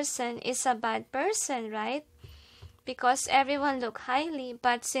this person is a bad person, right? Because everyone look highly,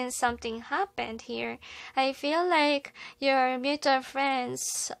 but since something happened here, I feel like your mutual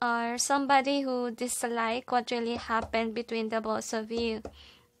friends are somebody who dislike what really happened between the both of you.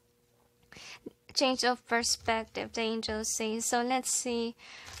 Change of perspective, the angels say. So let's see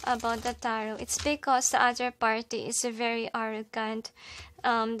about the tarot. It's because the other party is very arrogant,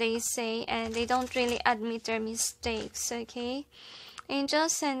 they say, and they don't really admit their mistakes, okay?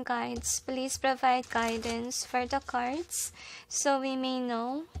 Angels and guides, please provide guidance for the cards so we may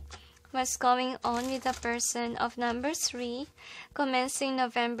know what's going on with the person of number 3, commencing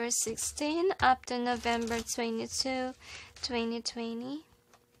November 16 up to November 22, 2020.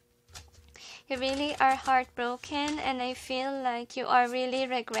 You really are heartbroken, and I feel like you are really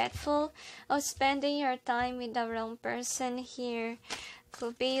regretful of spending your time with the wrong person here.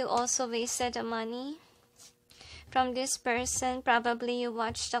 Could be you also wasted the money from this person. Probably you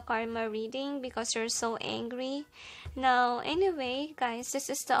watched the karma reading because you're so angry. Now, anyway, guys, this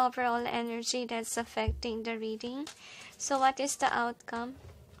is the overall energy that's affecting the reading. So what is the outcome?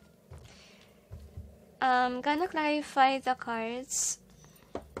 I'm gonna clarify the cards.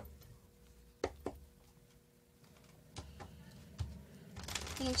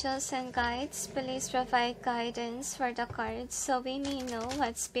 Angels and guides, please provide guidance for the cards so we may know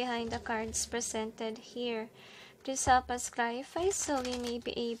what's behind the cards presented here. Please help us clarify so we may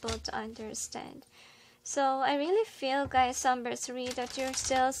be able to understand. So I really feel, guys, number 3, that you're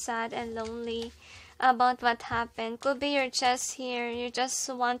still sad and lonely about what happened. Could be you're just here, you just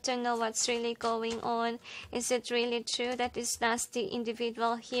want to know what's really going on. Is it really true that this nasty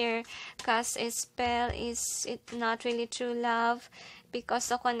individual here cast a spell? Is it not really true love? Because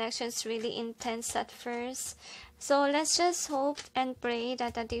the connection is really intense at first. So let's just hope and pray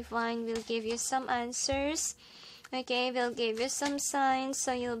that the divine will give you some answers. Okay, will give you some signs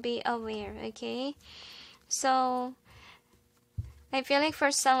so you'll be aware. Okay, so I feel like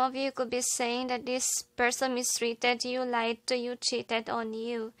for some of you could be saying that this person mistreated you, lied to you, cheated on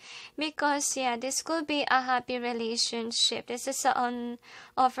you. Because yeah, this could be a happy relationship. This is an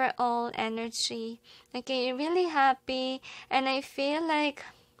overall energy. Okay, you're really happy, and I feel like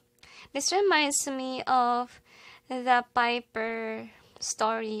this reminds me of the Piper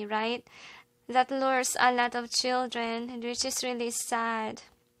story, right? That lures a lot of children, which is really sad.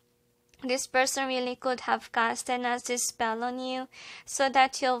 This person really could have cast a nasty spell on you so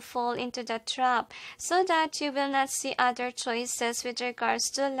that you'll fall into the trap, so that you will not see other choices with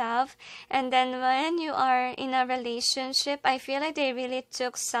regards to love. And then when you are in a relationship, I feel like they really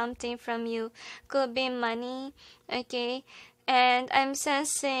took something from you. Could be money, okay? And I'm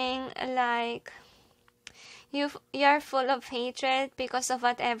sensing like you're full of hatred because of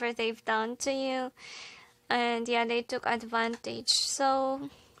whatever they've done to you. And yeah, they took advantage. So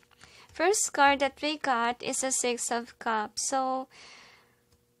first card that we got is a Six of Cups. So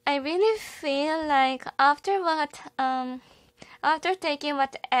I really feel like after taking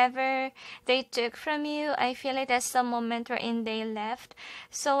whatever they took from you, I feel like that's the moment wherein they left.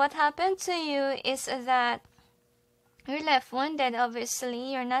 So what happened to you is that you're left wounded.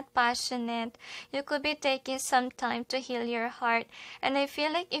 Obviously, you're not passionate. You could be taking some time to heal your heart. And I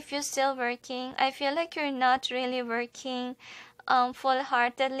feel like if you're still working, I feel like you're not really working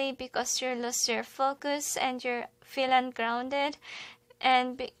full-heartedly because you lose your focus and you're feeling grounded,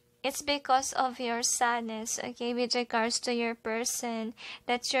 and it's because of your sadness, okay, with regards to your person,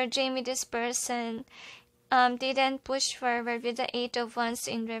 that your dream with this person didn't push forward with the Eight of Wands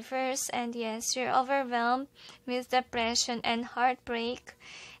in reverse. And yes, you're overwhelmed with depression and heartbreak.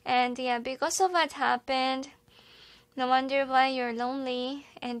 And yeah, because of what happened, no wonder why you're lonely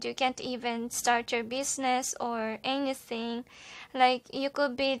and you can't even start your business or anything. Like, you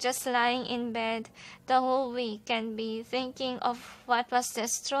could be just lying in bed the whole week and be thinking of what was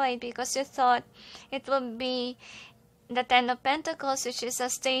destroyed because you thought it would be the Ten of Pentacles, which is a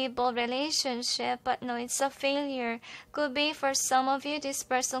stable relationship, but no, it's a failure. Could be for some of you, this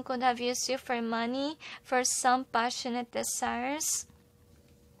person could have used you for money, for some passionate desires.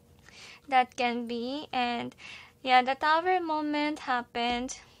 That can be. And yeah, the Tower moment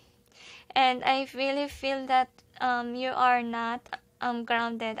happened, and I really feel that you are not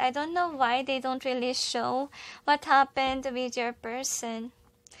grounded. I don't know why they don't really show what happened with your person.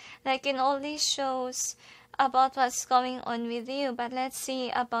 Like in all these shows about what's going on with you, but let's see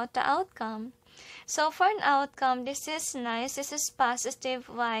about the outcome. So for an outcome, this is nice, this is positive.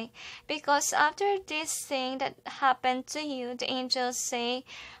 Why? Because after this thing that happened to you, the angels say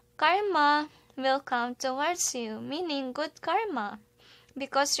karma will come towards you, meaning good karma.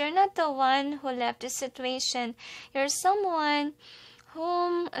 Because you're not the one who left the situation. You're someone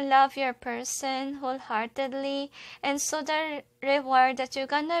whom love your person wholeheartedly, and so the reward that you're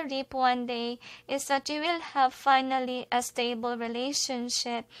gonna reap one day is that you will have finally a stable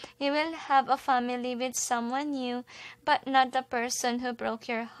relationship. You will have a family with someone new, but not the person who broke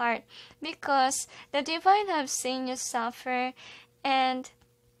your heart, because the divine have seen you suffer. And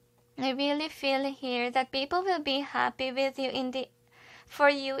I really feel here that people will be happy with you for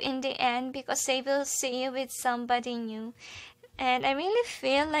you in the end, because they will see you with somebody new. And I really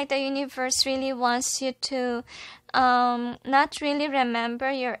feel like the universe really wants you to not really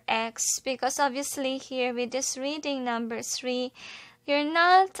remember your ex, because obviously here with this reading number 3, you're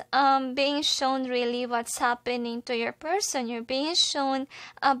not being shown really what's happening to your person. You're being shown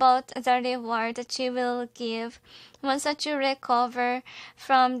about the reward that you will give once that you recover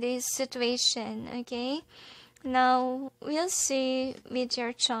from this situation, okay? Now, we'll see with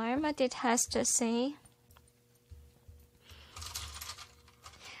your charm what it has to say.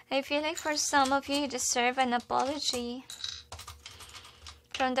 I feel like for some of you, you deserve an apology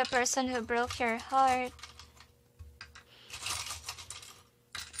from the person who broke your heart.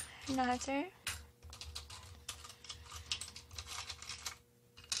 Another.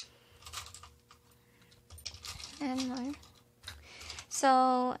 And more.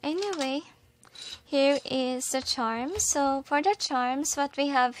 So, anyway, here is the charm. So for the charms, what we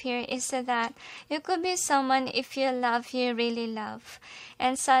have here is that you could be someone if you love, you really love.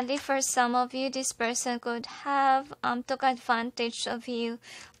 And sadly for some of you, this person could have took advantage of you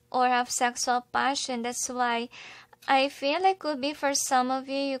or have sexual passion. That's why I feel like could be for some of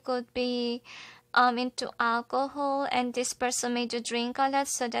you, you could be into alcohol, and this person made you drink a lot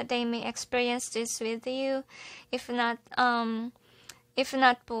so that they may experience this with you. If not, if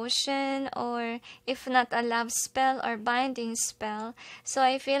not potion, or if not a love spell or binding spell. So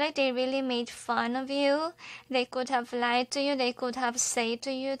I feel like they really made fun of you. They could have lied to you. They could have said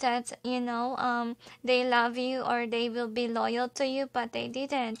to you that, they love you or they will be loyal to you, but they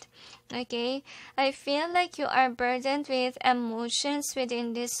didn't. Okay, I feel like you are burdened with emotions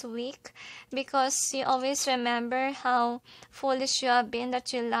within this week, because you always remember how foolish you have been,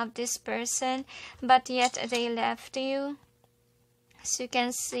 that you love this person but yet they left you, as you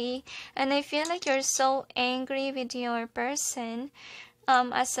can see. And I feel like you're so angry with your person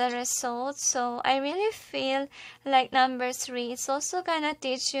as a result. So I really feel like number 3 is also gonna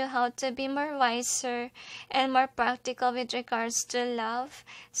teach you how to be more wiser and more practical with regards to love.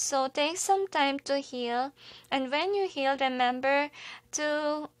 So take some time to heal, and when you heal, remember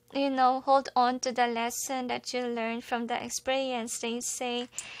to hold on to the lesson that you learned from the experience, they say.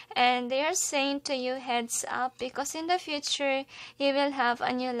 And they are saying to you, heads up, because in the future you will have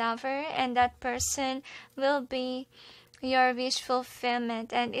a new lover, and that person will be your wish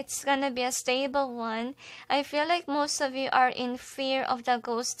fulfillment, and it's gonna be a stable one. I feel like most of you are in fear of the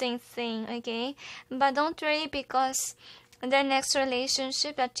ghosting thing, okay? But don't worry, because the next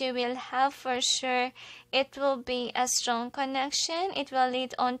relationship that you will have, for sure, it will be a strong connection. It will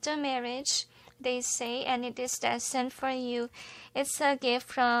lead on to marriage, they say, and it is destined for you. It's a gift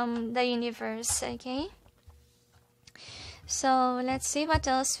from the universe, okay? So let's see what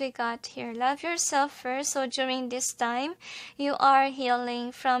else we got here. Love yourself first. So during this time, you are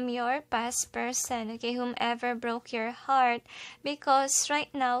healing from your past person, okay, whomever broke your heart, because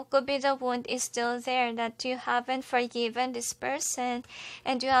right now could be the wound is still there, that you haven't forgiven this person,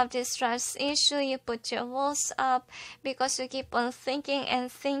 and you have this trust issue. You put your walls up because you keep on thinking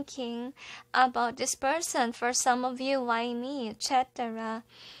and thinking about this person. For some of you, why me, etc.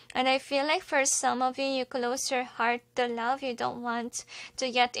 And I feel like for some of you, you close your heart to love. You don't want to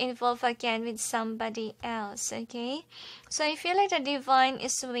get involved again with somebody else, okay? So I feel like the divine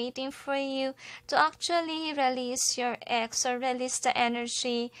is waiting for you to actually release your ex, or release the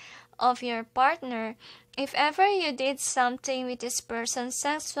energy of your partner. If ever you did something with this person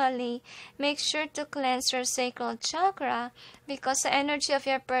sexually, make sure to cleanse your sacral chakra, because the energy of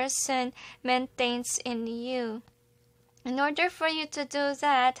your person maintains in you. In order for you to do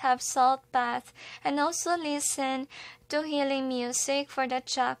that, have salt bath, and also listen to healing music for the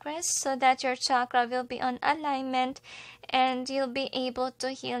chakras, so that your chakra will be on alignment and you'll be able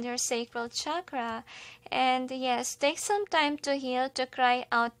to heal your sacral chakra. And yes, take some time to heal, to cry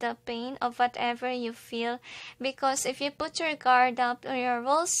out the pain of whatever you feel, because if you put your guard up or your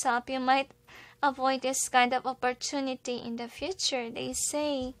walls up, you might avoid this kind of opportunity in the future, they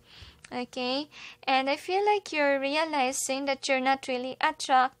say. Okay, and I feel like you're realizing that you're not really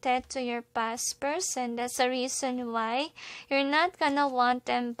attracted to your past person. That's the reason why you're not gonna want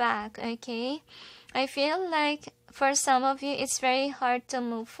them back, okay? I feel like for some of you, it's very hard to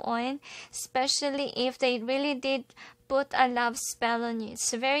move on, especially if they really did put a love spell on you.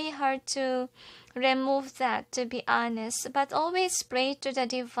 It's very hard to remove that, to be honest, but always pray to the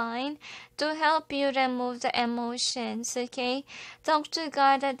divine to help you remove the emotions, okay? Talk to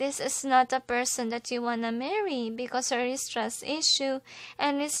God that this is not a person that you want to marry, because there is trust issue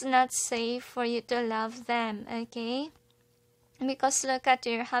and it's not safe for you to love them, okay? Because look at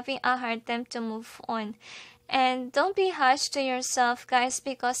you, you're having a hard time to move on. And don't be harsh to yourself, guys,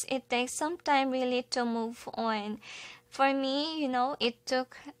 because it takes some time really to move on. For me, it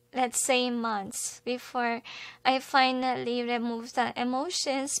took, let's say, months before I finally removed the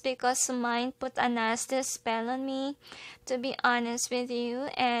emotions, because mine put a nasty spell on me, to be honest with you.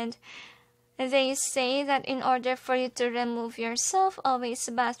 And they say that in order for you to remove yourself, always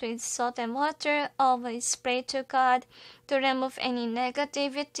bath with salt and water, always pray to God to remove any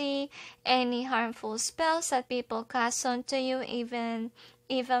negativity, any harmful spells that people cast onto you, even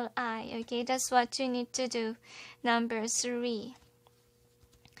evil eye, okay? That's what you need to do. Number 3.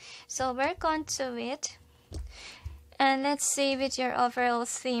 So work on to it, and let's see with your overall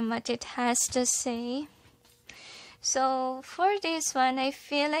theme what it has to say. So for this one, I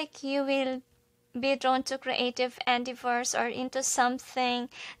feel like you will be drawn to creative endeavors or into something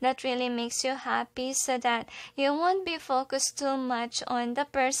that really makes you happy, so that you won't be focused too much on the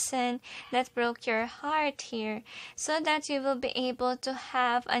person that broke your heart here, so that you will be able to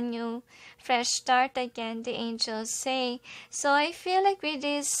have a new fresh start again, the angels say. So I feel like with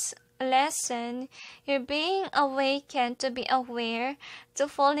this lesson, you're being awakened to be aware, to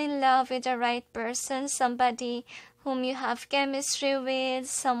fall in love with the right person, somebody whom you have chemistry with,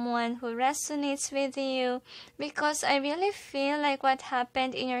 someone who resonates with you, because I really feel like what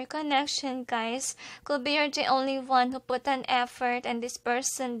happened in your connection, guys, could be you're the only one who put an effort and this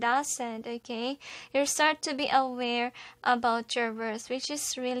person doesn't, okay? You start to be aware about your worth, which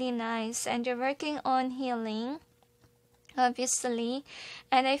is really nice, and you're working on healing, obviously,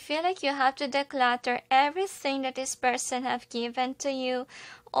 and I feel like you have to declutter everything that this person have given to you,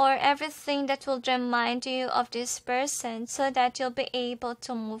 or everything that will remind you of this person, so that you'll be able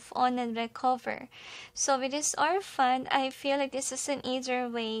to move on and recover. So with this orphan, I feel like this is in either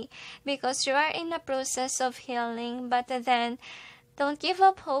way, because you are in a process of healing, but then don't give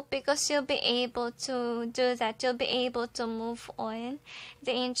up hope, because you'll be able to do that. You'll be able to move on,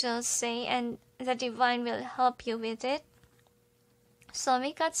 the angels say, and the divine will help you with it. So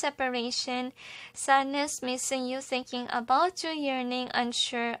we got separation, sadness, missing you, thinking about you, yearning,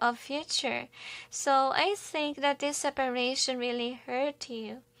 unsure of future. So I think that this separation really hurt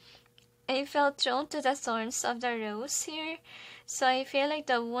you. I felt drawn to the thorns of the rose here. So I feel like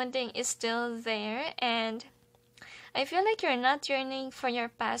the wounding is still there, and I feel like you're not yearning for your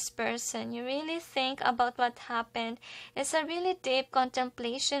past person. You really think about what happened. It's a really deep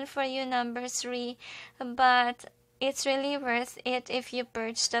contemplation for you, number 3, but it's really worth it if you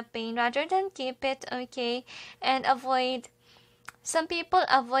purge the pain rather than keep it, okay? And avoid, some people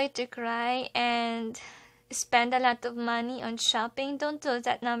avoid to cry and spend a lot of money on shopping. Don't do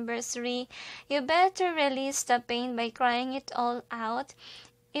that, number 3. You better release the pain by crying it all out.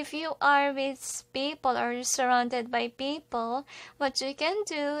 If you are with people or surrounded by people, what you can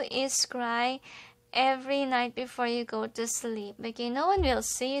do is cry every night before you go to sleep. Okay, no one will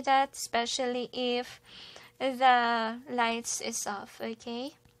see that, especially if the lights is off,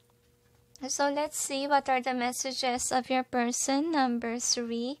 okay? So let's see what are the messages of your person, number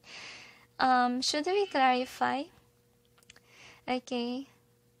 3. Should we clarify? Okay.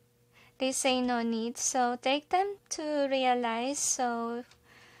 They say no need. So take them to realize. So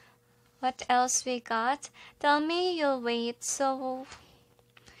what else we got? Tell me you'll wait. So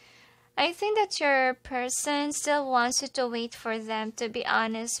I think that your person still wants you to wait for them, to be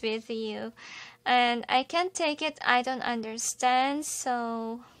honest with you. And I can't take it, I don't understand.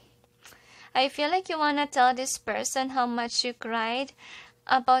 So I feel like you want to tell this person how much you cried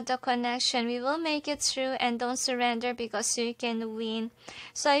about the connection. We will make it through, and don't surrender because you can win.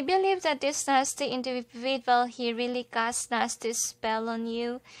 So I believe that this nasty individual here really cast nasty spell on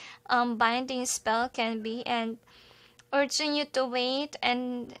you. Binding spell can be, and urging you to wait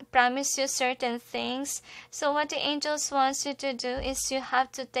and promise you certain things. So what the angels wants you to do is you have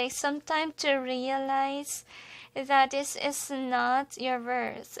to take some time to realize that this is not your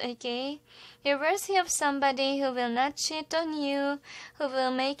worth, okay? You're worthy of somebody who will not cheat on you, who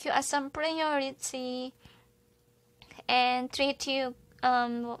will make you as a priority, and treat you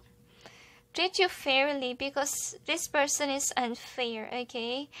fairly, because this person is unfair,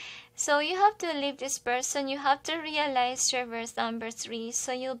 okay? So you have to leave this person. You have to realize your worth, number 3,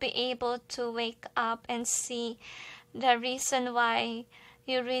 so you'll be able to wake up and see the reason why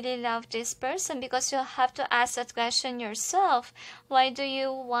you really love this person, because you have to ask that question yourself. Why do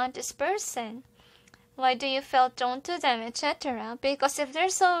you want this person? Why do you feel drawn to them, etc.? Because if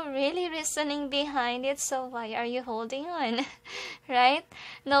there's no really reasoning behind it, so why are you holding on? Right?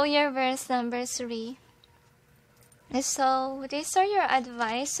 Know your worth, number 3. So these are your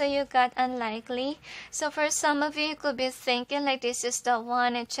advice. So you got unlikely. So for some of you, you could be thinking like this is the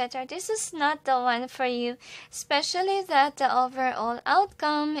one, etc. This is not the one for you, especially that the overall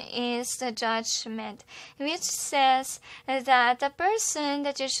outcome is the judgment, which says that the person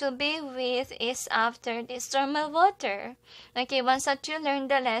that you should be with is after this stormy water. Okay, once that you learn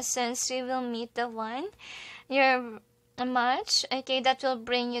the lessons, you will meet the one. You're much, okay, that will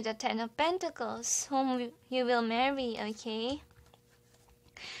bring you the 10 of Pentacles, whom you will marry, okay?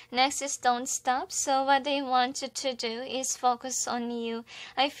 Next is don't stop. So what they want you to do is focus on you.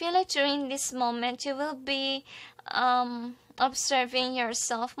 I feel like during this moment, you will be observing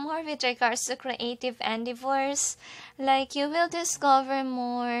yourself more with regards to creative endeavors. Like you will discover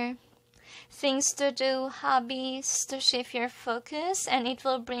more things to do, hobbies to shift your focus, and it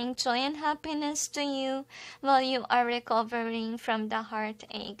will bring joy and happiness to you while you are recovering from the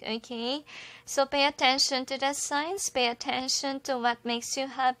heartache, okay? So pay attention to the signs, pay attention to what makes you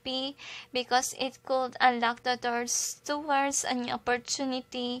happy, because it could unlock the doors towards a new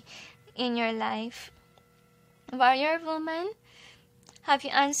opportunity in your life. Warrior woman, Have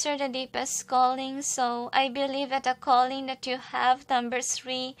you answered the deepest calling? So I believe that the calling that you have, number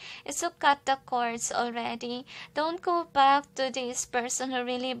 3, is to cut the cords already. Don't go back to this person who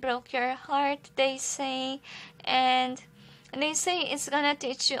really broke your heart, they say. And they say it's gonna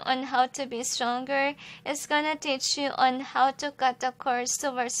teach you on how to be stronger. It's gonna teach you on how to cut the cords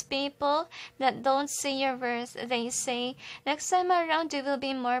towards people that don't see your worth, they say. Next time around, you will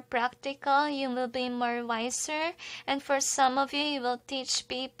be more practical. You will be more wiser. And for some of you, you will teach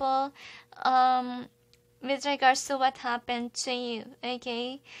people with regards to what happened to you,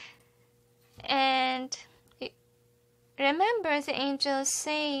 okay? And remember, the angels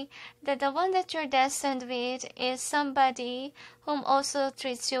say that the one that you're destined with is somebody whom also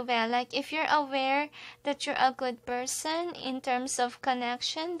treats you well. Like if you're aware that you're a good person in terms of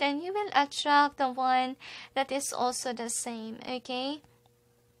connection, then you will attract the one that is also the same, okay?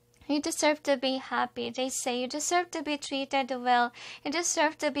 You deserve to be happy, they say. You deserve to be treated well. You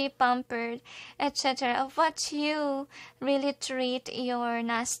deserve to be pampered, etc. Of what you really treat your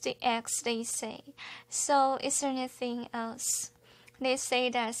nasty ex, they say. So, is there anything else? They say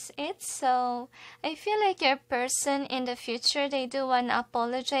that's it. So, I feel like your person in the future, they do want to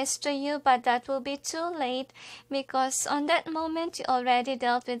apologize to you, but that will be too late because on that moment, you already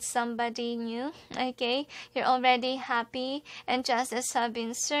dealt with somebody new, okay? You're already happy and justice have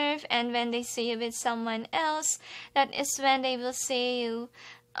been served, and when they see you with someone else, that is when they will see you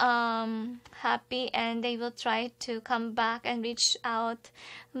happy and they will try to come back and reach out,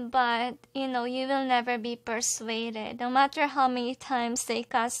 but you know, you will never be persuaded no matter how many times they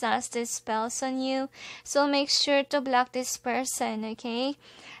cast nasty spells on you. So make sure to block this person, okay?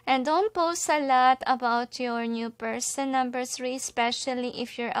 And don't post a lot about your new person, number 3, especially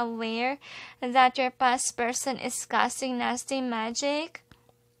if you're aware that your past person is casting nasty magic,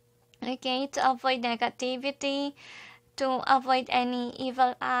 okay? To avoid negativity, to avoid any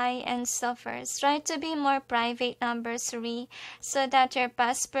evil eye and suffers. Try to be more private, number 3, so that your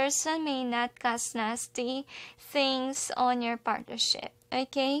past person may not cast nasty things on your partnership.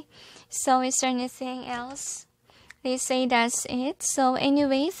 Okay? So is there anything else? They say that's it. So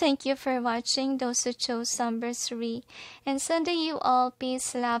anyway, thank you for watching, those who chose number 3. And sending you all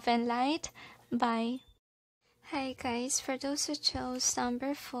peace, love, and light. Bye. Hi guys, for those who chose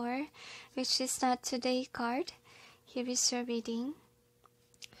number 4, which is not today card, here is your reading.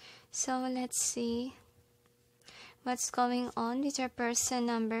 So let's see what's going on with your person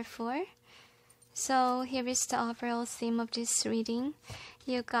number 4. So here is the overall theme of this reading.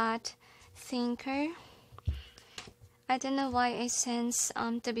 You got Thinker. I don't know why I sense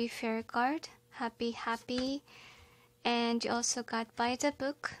to be fair card. Happy. And you also got By the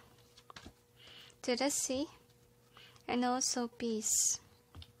Book, To the Sea, and also Peace.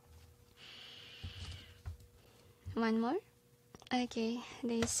 One more? Okay,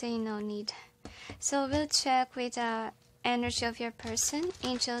 they say no need. So we'll check with the energy of your person,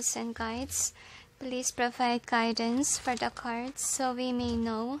 angels and guides. Please provide guidance for the cards so we may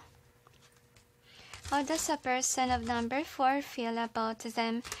know. How does a person of number 4 feel about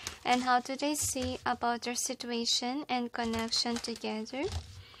them, and how do they see about their situation and connection together?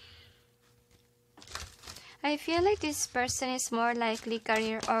 I feel like this person is more likely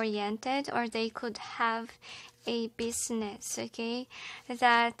career oriented, or they could have a business, okay,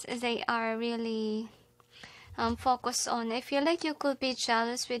 that they are really focused on. I feel like you could be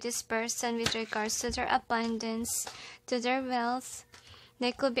jealous with this person with regards to their abundance, to their wealth.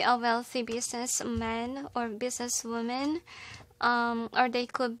 They could be a wealthy businessman or businesswoman, or they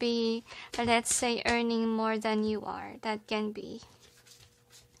could be, let's say, earning more than you are. That can be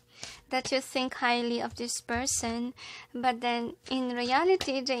that you think highly of this person, but then in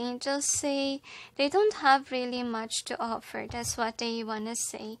reality the angels say they don't have really much to offer. That's what they want to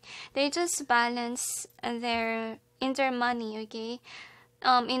say. They just balance in their money, okay,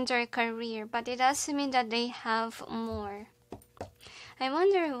 in their career, but it doesn't mean that they have more. I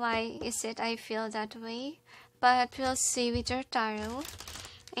wonder why is it I feel that way, but we'll see with your tarot.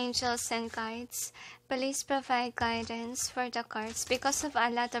 Angels and guides, please provide guidance for the cards because of a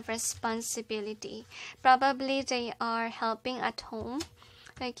lot of responsibility. Probably they are helping at home,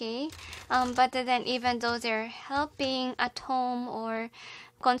 okay? But then even though they're helping at home or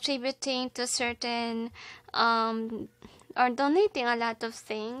contributing to certain or donating a lot of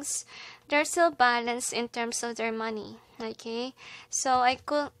things, they're still balanced in terms of their money, okay? So I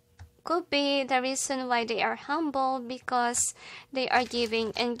could be the reason why they are humble, because they are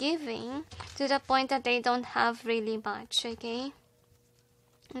giving and giving to the point that they don't have really much, okay?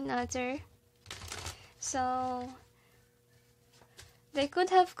 Another. So they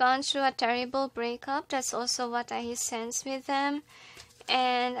could have gone through a terrible breakup. That's also what I sense with them.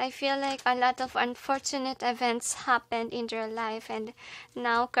 And I feel like a lot of unfortunate events happened in their life, and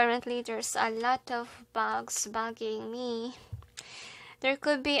now currently there's a lot of bugs bugging me. There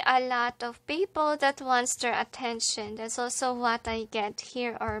could be a lot of people that wants their attention. That's also what I get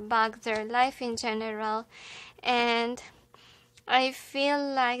here, or bug their life in general. And I feel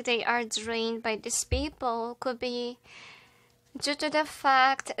like they are drained by these people. Could be due to the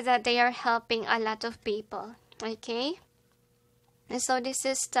fact that they are helping a lot of people. Okay? And so this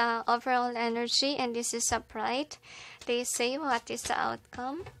is the overall energy, and this is a pride. They say, what is the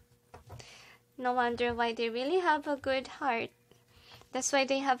outcome? No wonder why they really have a good heart. That's why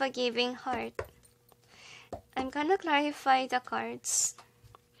they have a giving heart. I'm gonna clarify the cards.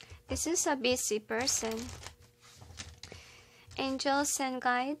 This is a busy person. Angels and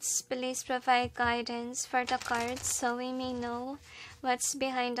guides, please provide guidance for the cards so we may know what's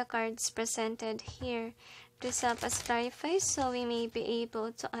behind the cards presented here. Please help us clarify so we may be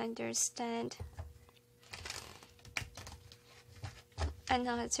able to understand.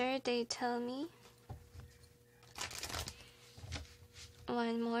 Another, they tell me.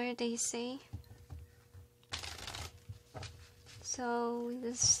 One more, they say. So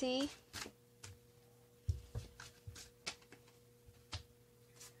we'll see.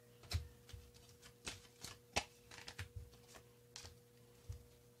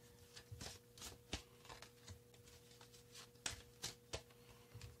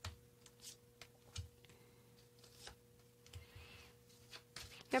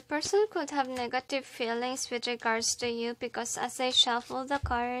 Your person could have negative feelings with regards to you, because as I shuffle the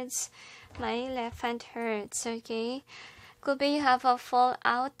cards, my left hand hurts, okay? Could be you have a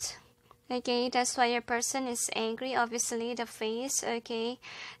fallout, okay? That's why your person is angry, obviously, the face, okay?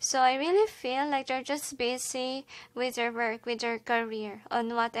 So I really feel like they're just busy with their work, with their career,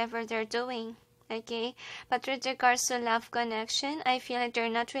 on whatever they're doing. Okay, but with regards to love connection, I feel like they're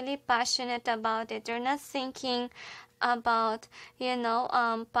not really passionate about it. They're not thinking about,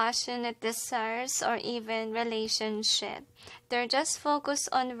 passionate desires or even relationship. They're just focused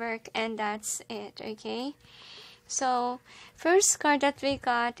on work, and that's it. Okay, so first card that we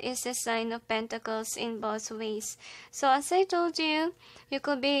got is the Sign of Pentacles in both ways. So as I told you, you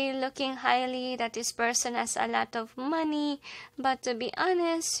could be looking highly that this person has a lot of money, but to be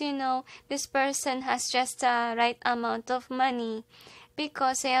honest, this person has just the right amount of money,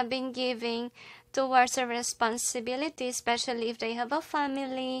 because they have been giving towards a responsibility, especially if they have a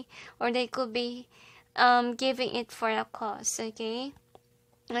family, or they could be giving it for a cause. Okay,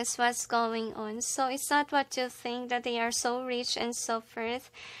 that's what's going on. So it's not what you think, that they are so rich and so forth.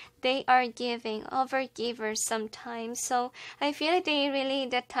 They are giving, overgivers sometimes. So I feel like they really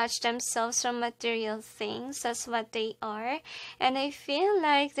detach themselves from material things. That's what they are. And I feel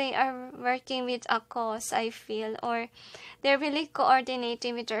like they are working with a cause, I feel. Or they're really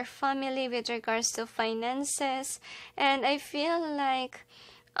coordinating with their family with regards to finances. And I feel like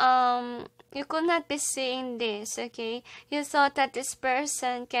you could not be seeing this, okay? You thought that this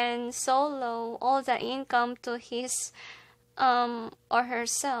person can solo all the income to his or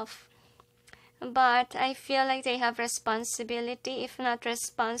herself. But I feel like they have responsibility. If not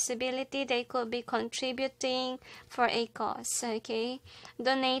responsibility, they could be contributing for a cause, okay?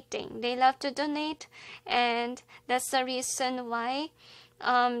 Donating. They love to donate, and that's the reason why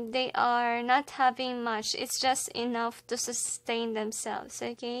they are not having much. It's just enough to sustain themselves,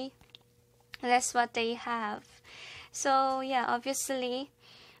 okay? That's what they have. So yeah, obviously,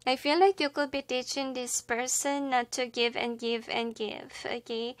 I feel like you could be teaching this person not to give and give and give,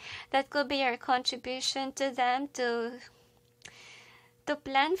 okay? That could be your contribution to them, to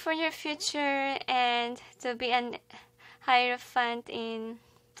plan for your future and to be an hierophant in...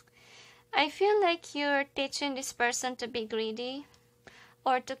 I feel like you're teaching this person to be greedy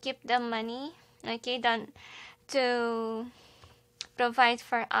or to keep the money, okay, than to provide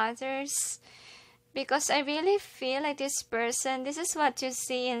for others. Because I really feel like this person, this is what you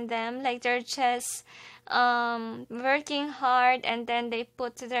see in them, like they're just working hard, and then they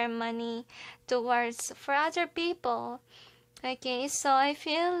put their money towards for other people. Okay, so I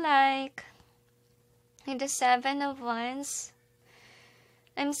feel like in the Seven of Wands,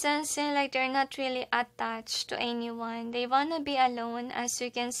 I'm sensing like they're not really attached to anyone. They want to be alone, as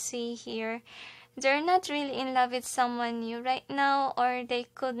you can see here. They're not really in love with someone new right now, or they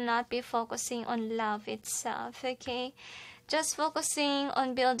could not be focusing on love itself, okay? Just focusing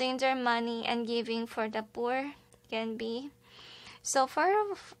on building their money and giving for the poor, can be. So Four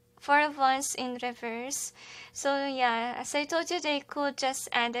of Wands in reverse. So yeah, as I told you, they could just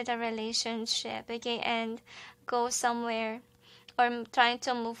end a relationship, okay, and go somewhere, or trying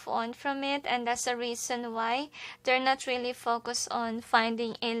to move on from it, and that's the reason why they're not really focused on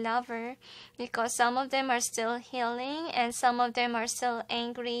finding a lover, because some of them are still healing and some of them are still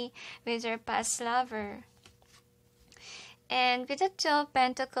angry with their past lover. And with the Two of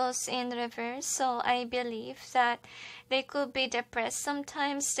Pentacles in reverse, so I believe that they could be depressed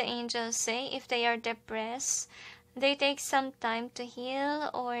sometimes. The angels say if they are depressed, they take some time to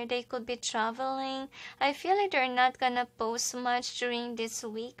heal, or they could be traveling. I feel like they're not gonna post much during this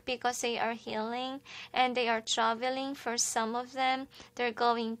week because they are healing and they are traveling. For some of them, they're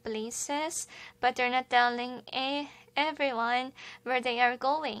going places, but they're not telling everyone where they are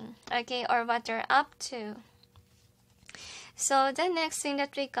going, okay, or what they're up to. So the next thing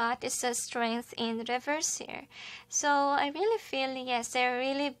that we got is the Strength in reverse here. So I really feel, yes, they're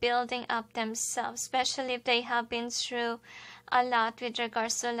really building up themselves, especially if they have been through a lot with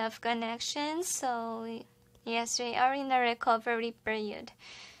regards to love connections. So yes, we are in a recovery period.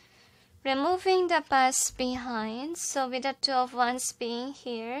 Removing the past behind. So with the Two of Wands being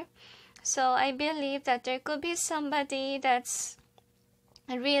here, so I believe that there could be somebody that's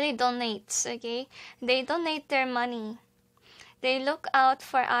really donates, okay? They donate their money. They look out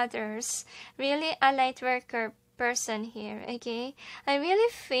for others. Really a light worker person here, okay? I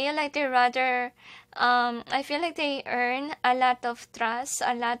really feel like they rather, I feel like they earn a lot of trust,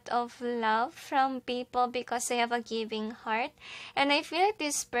 a lot of love from people because they have a giving heart. And I feel like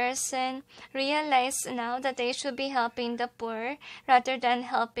this person realized now that they should be helping the poor rather than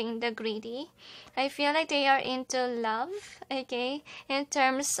helping the greedy. I feel like they are into love, okay? In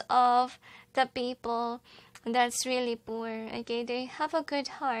terms of the people that's really poor, okay? They have a good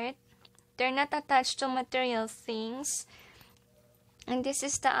heart. They're not attached to material things. And this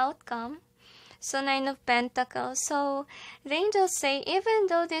is the outcome. So 9 of Pentacles. So the angels say, even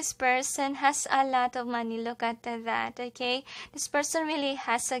though this person has a lot of money, look at that, okay? This person really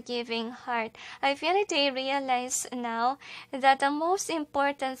has a giving heart. I feel like they realize now that the most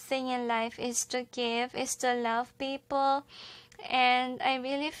important thing in life is to give, is to love people. And I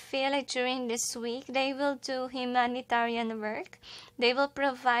really feel like during this week, they will do humanitarian work. They will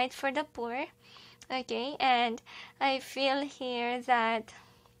provide for the poor, okay? And I feel here that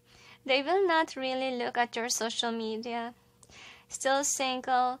they will not really look at your social media. Still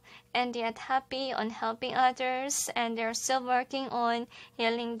single and yet happy on helping others, and they're still working on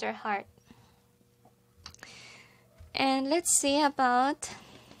healing their heart. And let's see about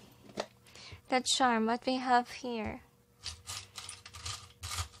the charm, what we have here.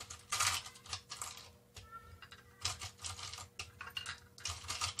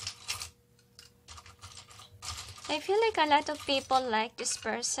 I feel like a lot of people like this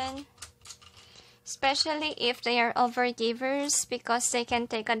person, especially if they are overgivers, because they can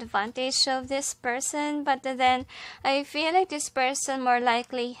take advantage of this person. But then I feel like this person more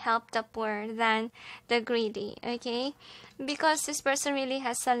likely help the poor than the greedy, okay? Because this person really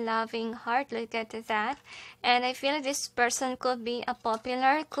has a loving heart, look at that. And I feel like this person could be a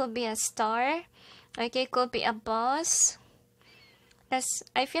popular, could be a star, okay, could be a boss.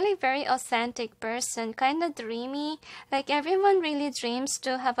 I feel like very authentic person, kind of dreamy. Like everyone really dreams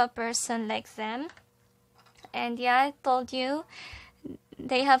to have a person like them. And yeah, I told you,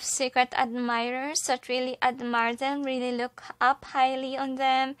 they have secret admirers that really admire them, really look up highly on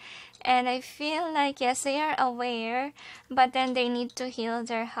them. And I feel like, yes, they are aware, but then they need to heal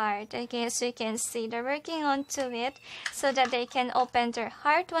their heart. Okay, so you can see they're working on to it so that they can open their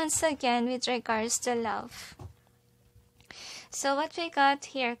heart once again with regards to love. So what we got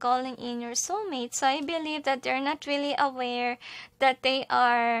here, calling in your soulmate. So I believe that they're not really aware that they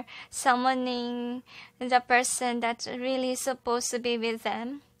are summoning the person that's really supposed to be with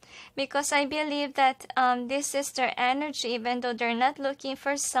them. Because I believe that this is their energy, even though they're not looking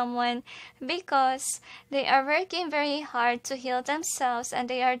for someone, because they are working very hard to heal themselves, and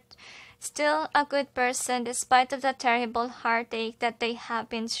they are still a good person despite of the terrible heartache that they have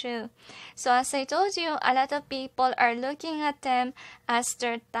been through. So as I told you, a lot of people are looking at them as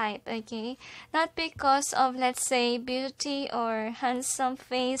their type, okay? Not because of, let's say, beauty or handsome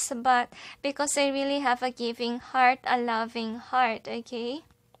face, but because they really have a giving heart, a loving heart, okay?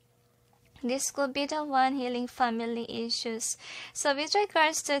 This could be the one healing family issues. So with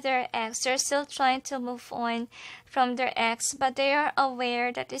regards to their ex, they're still trying to move on from their ex, but they are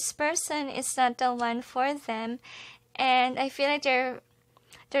aware that this person is not the one for them. And I feel like they're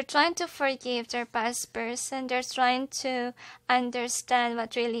trying to forgive their past person. They're trying to understand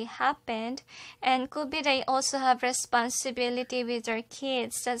what really happened. And could be they also have responsibility with their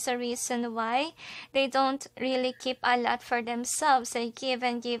kids. That's the reason why they don't really keep a lot for themselves. They give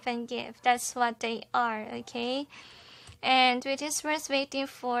and give and give. That's what they are, okay? And it is worth waiting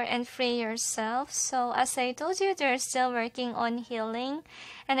for and free yourself. So as I told you, they're still working on healing.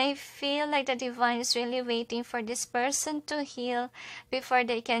 And I feel like the divine is really waiting for this person to heal before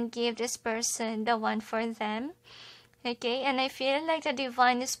they can give this person the one for them. Okay, and I feel like the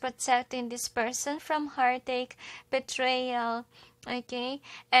divine is protecting this person from heartache, betrayal. Okay,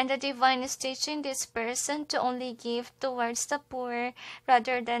 and the divine is teaching this person to only give towards the poor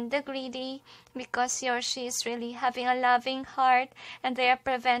rather than the greedy, because he or she is really having a loving heart and they are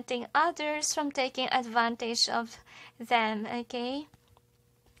preventing others from taking advantage of them. Okay,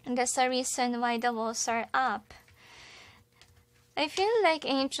 and that's the reason why the walls are up. I feel like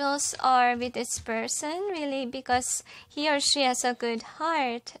angels are with this person really because he or she has a good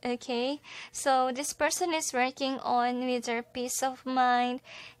heart, okay? So this person is working on with their peace of mind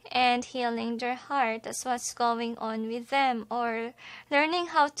and healing their heart. That's what's going on with them, or learning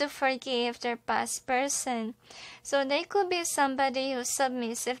how to forgive their past person. So they could be somebody who's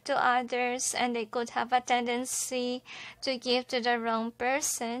submissive to others and they could have a tendency to give to the wrong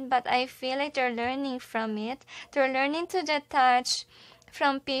person, but I feel like they're learning from it. They're learning to detach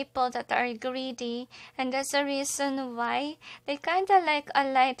from people that are greedy, and that's the reason why they kind of like a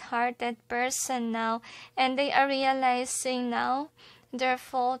light-hearted person now, and they are realizing now their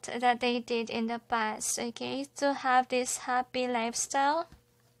fault that they did in the past, okay, to have this happy lifestyle.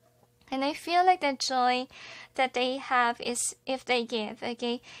 And I feel like the joy that they have is if they give,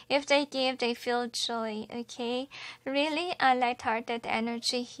 okay? If they give, they feel joy, okay? Really a light-hearted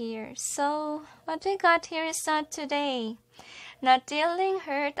energy here. So what we got here is not today. Not dealing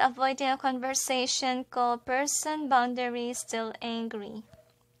hurt, avoiding a conversation, called person, boundary, still angry.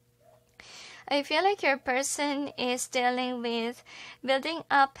 I feel like your person is dealing with building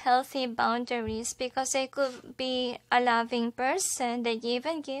up healthy boundaries because they could be a loving person. They give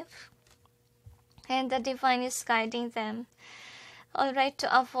and give. And the divine is guiding them. Alright,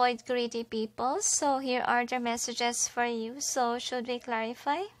 to avoid greedy people. So here are the messages for you. So should we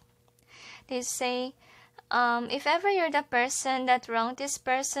clarify? They say, if ever you're the person that wronged this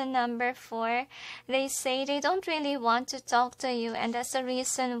person, number 4, they say they don't really want to talk to you, and that's the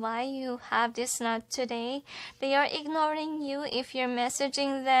reason why you have this not today. They are ignoring you. If you're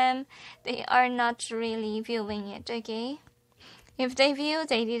messaging them, they are not really viewing it, okay? If they view,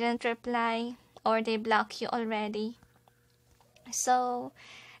 they didn't reply, or they block you already. So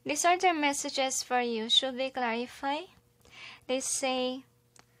these are the messages for you. Should we clarify? They say,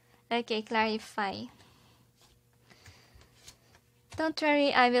 okay, clarify. Don't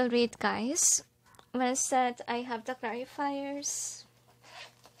worry, I will read, guys. Once that I have the clarifiers.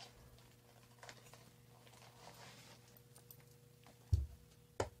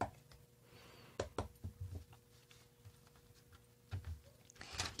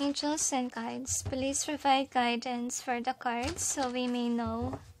 Angels and guides, please provide guidance for the cards so we may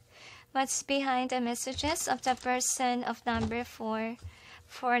know what's behind the messages of the person of number 4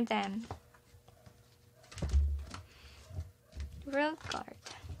 for them. World card.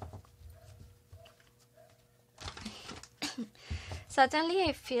 Suddenly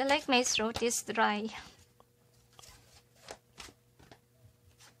I feel like my throat is dry.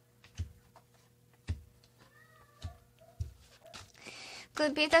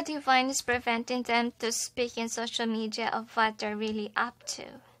 Could be the divine is preventing them to speak in social media of what they're really up to.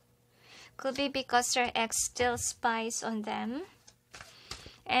 Could be because their ex still spies on them.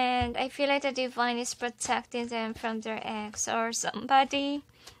 And I feel like the divine is protecting them from their ex or somebody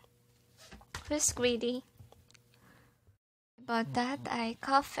who's greedy. About that, I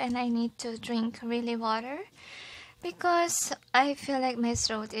cough and I need to drink really water because I feel like my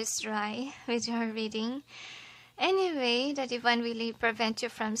throat is dry with your reading. Anyway, the divine really prevent you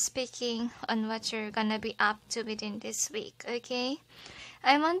from speaking on what you're gonna be up to within this week, okay?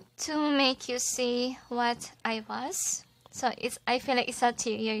 I want to make you see what I was. So I feel like it's up to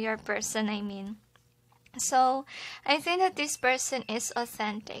you, your person, I mean. So I think that this person is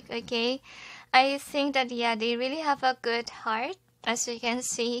authentic, okay? I think that, yeah, they really have a good heart. As you can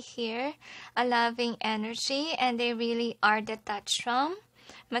see here, a loving energy, and they really are detached from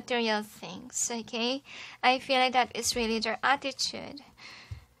material things, okay? I feel like that is really their attitude.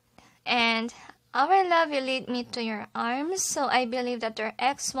 And our love will lead me to your arms, so I believe that their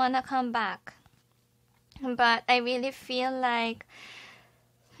ex wanna come back. But I really feel like,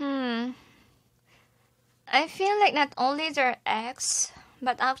 I feel like not only their ex,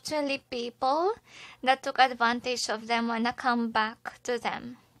 but actually people that took advantage of them wanna come back to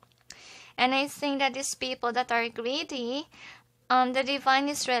them. And I think that these people that are greedy, the divine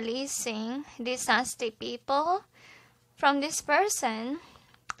is releasing these nasty people from this person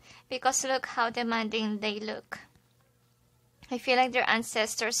because look how demanding they look. I feel like their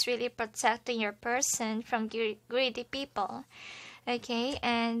ancestors really protecting your person from greedy people. Okay,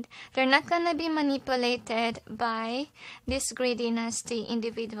 and they're not gonna be manipulated by these greedy, nasty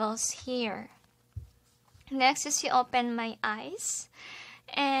individuals here. Next is you open my eyes,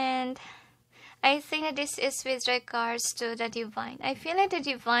 and I think that this is with regards to the divine. I feel like the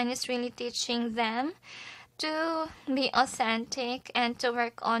divine is really teaching them to be authentic and to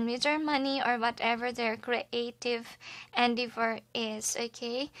work on with their money or whatever their creative endeavor is,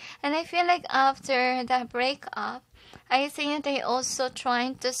 okay? And I feel like after the breakup, I think that they also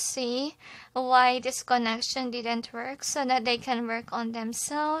trying to see why this connection didn't work so that they can work on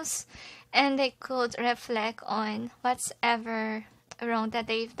themselves and they could reflect on what's ever wrong that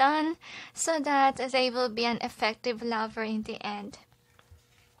they've done so that they will be an effective lover in the end.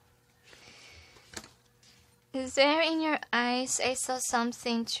 There in your eyes, I saw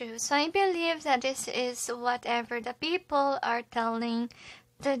something true. So I believe that this is whatever the people are telling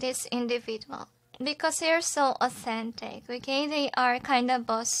to this individual. Because they are so authentic, okay? They are kind of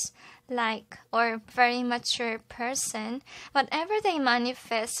boss-like or very mature person. Whatever they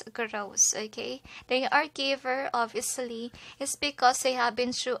manifest grows, okay? They are giver, obviously. It's because they have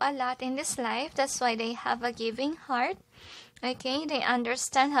been through a lot in this life. That's why they have a giving heart. Okay, they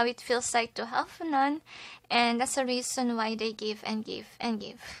understand how it feels like to have none, and that's the reason why they give and give and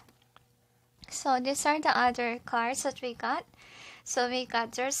give. So these are the other cards that we got. So we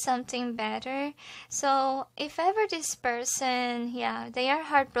got there's something better. So if ever this person, they are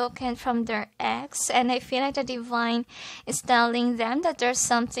heartbroken from their ex, and I feel like the divine is telling them that there's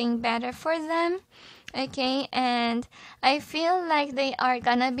something better for them. Okay, and I feel like they are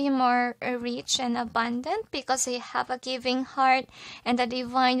gonna be more rich and abundant because they have a giving heart, and the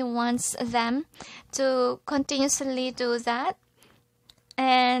divine wants them to continuously do that.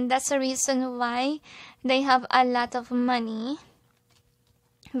 And that's the reason why they have a lot of money,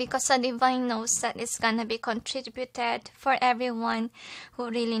 because the divine knows that it's gonna be contributed for everyone who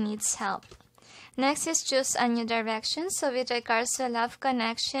really needs help. Next is choose a new direction. So with regards to love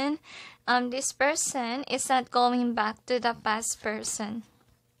connection, this person is not going back to the past person.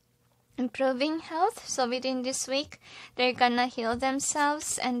 Improving health. So within this week, they're gonna heal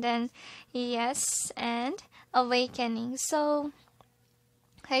themselves, and then and awakening. So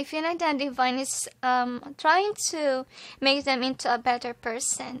I feel like the divine is trying to make them into a better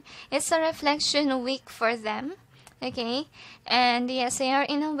person. It's a reflection week for them. Okay, and yes, they are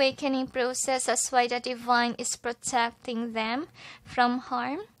in awakening process. That's why the divine is protecting them from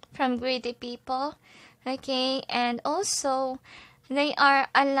harm, from greedy people. Okay, and also they are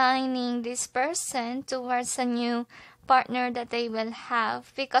aligning this person towards a new partner that they will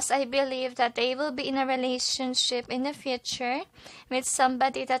have, because I believe that they will be in a relationship in the future with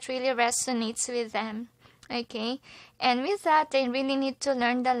somebody that really resonates with them. Okay, and with that, they really need to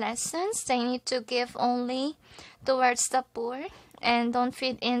learn the lessons. They need to give only towards the poor and don't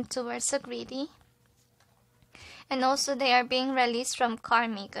feed in towards the greedy. And also they are being released from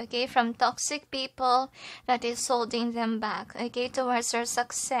karmic, okay, from toxic people that is holding them back, okay, towards their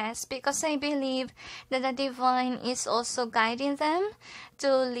success, because I believe that the divine is also guiding them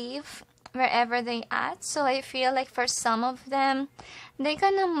to live wherever they at. So I feel like for some of them, they're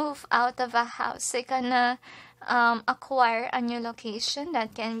gonna move out of a house. They're gonna acquire a new location,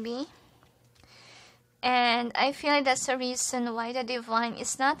 that can be. And I feel like that's the reason why the divine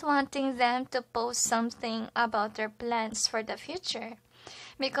is not wanting them to post something about their plans for the future.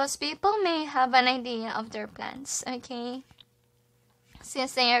 Because people may have an idea of their plans, okay?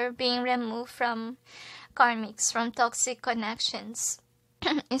 Since they are being removed from karmics, from toxic connections.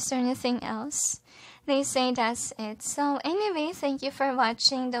 Is there anything else? They say that's it. So anyway, thank you for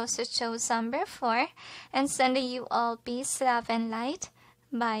watching, those who chose number 4. And sending you all peace, love, and light.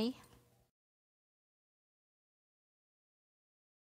 Bye.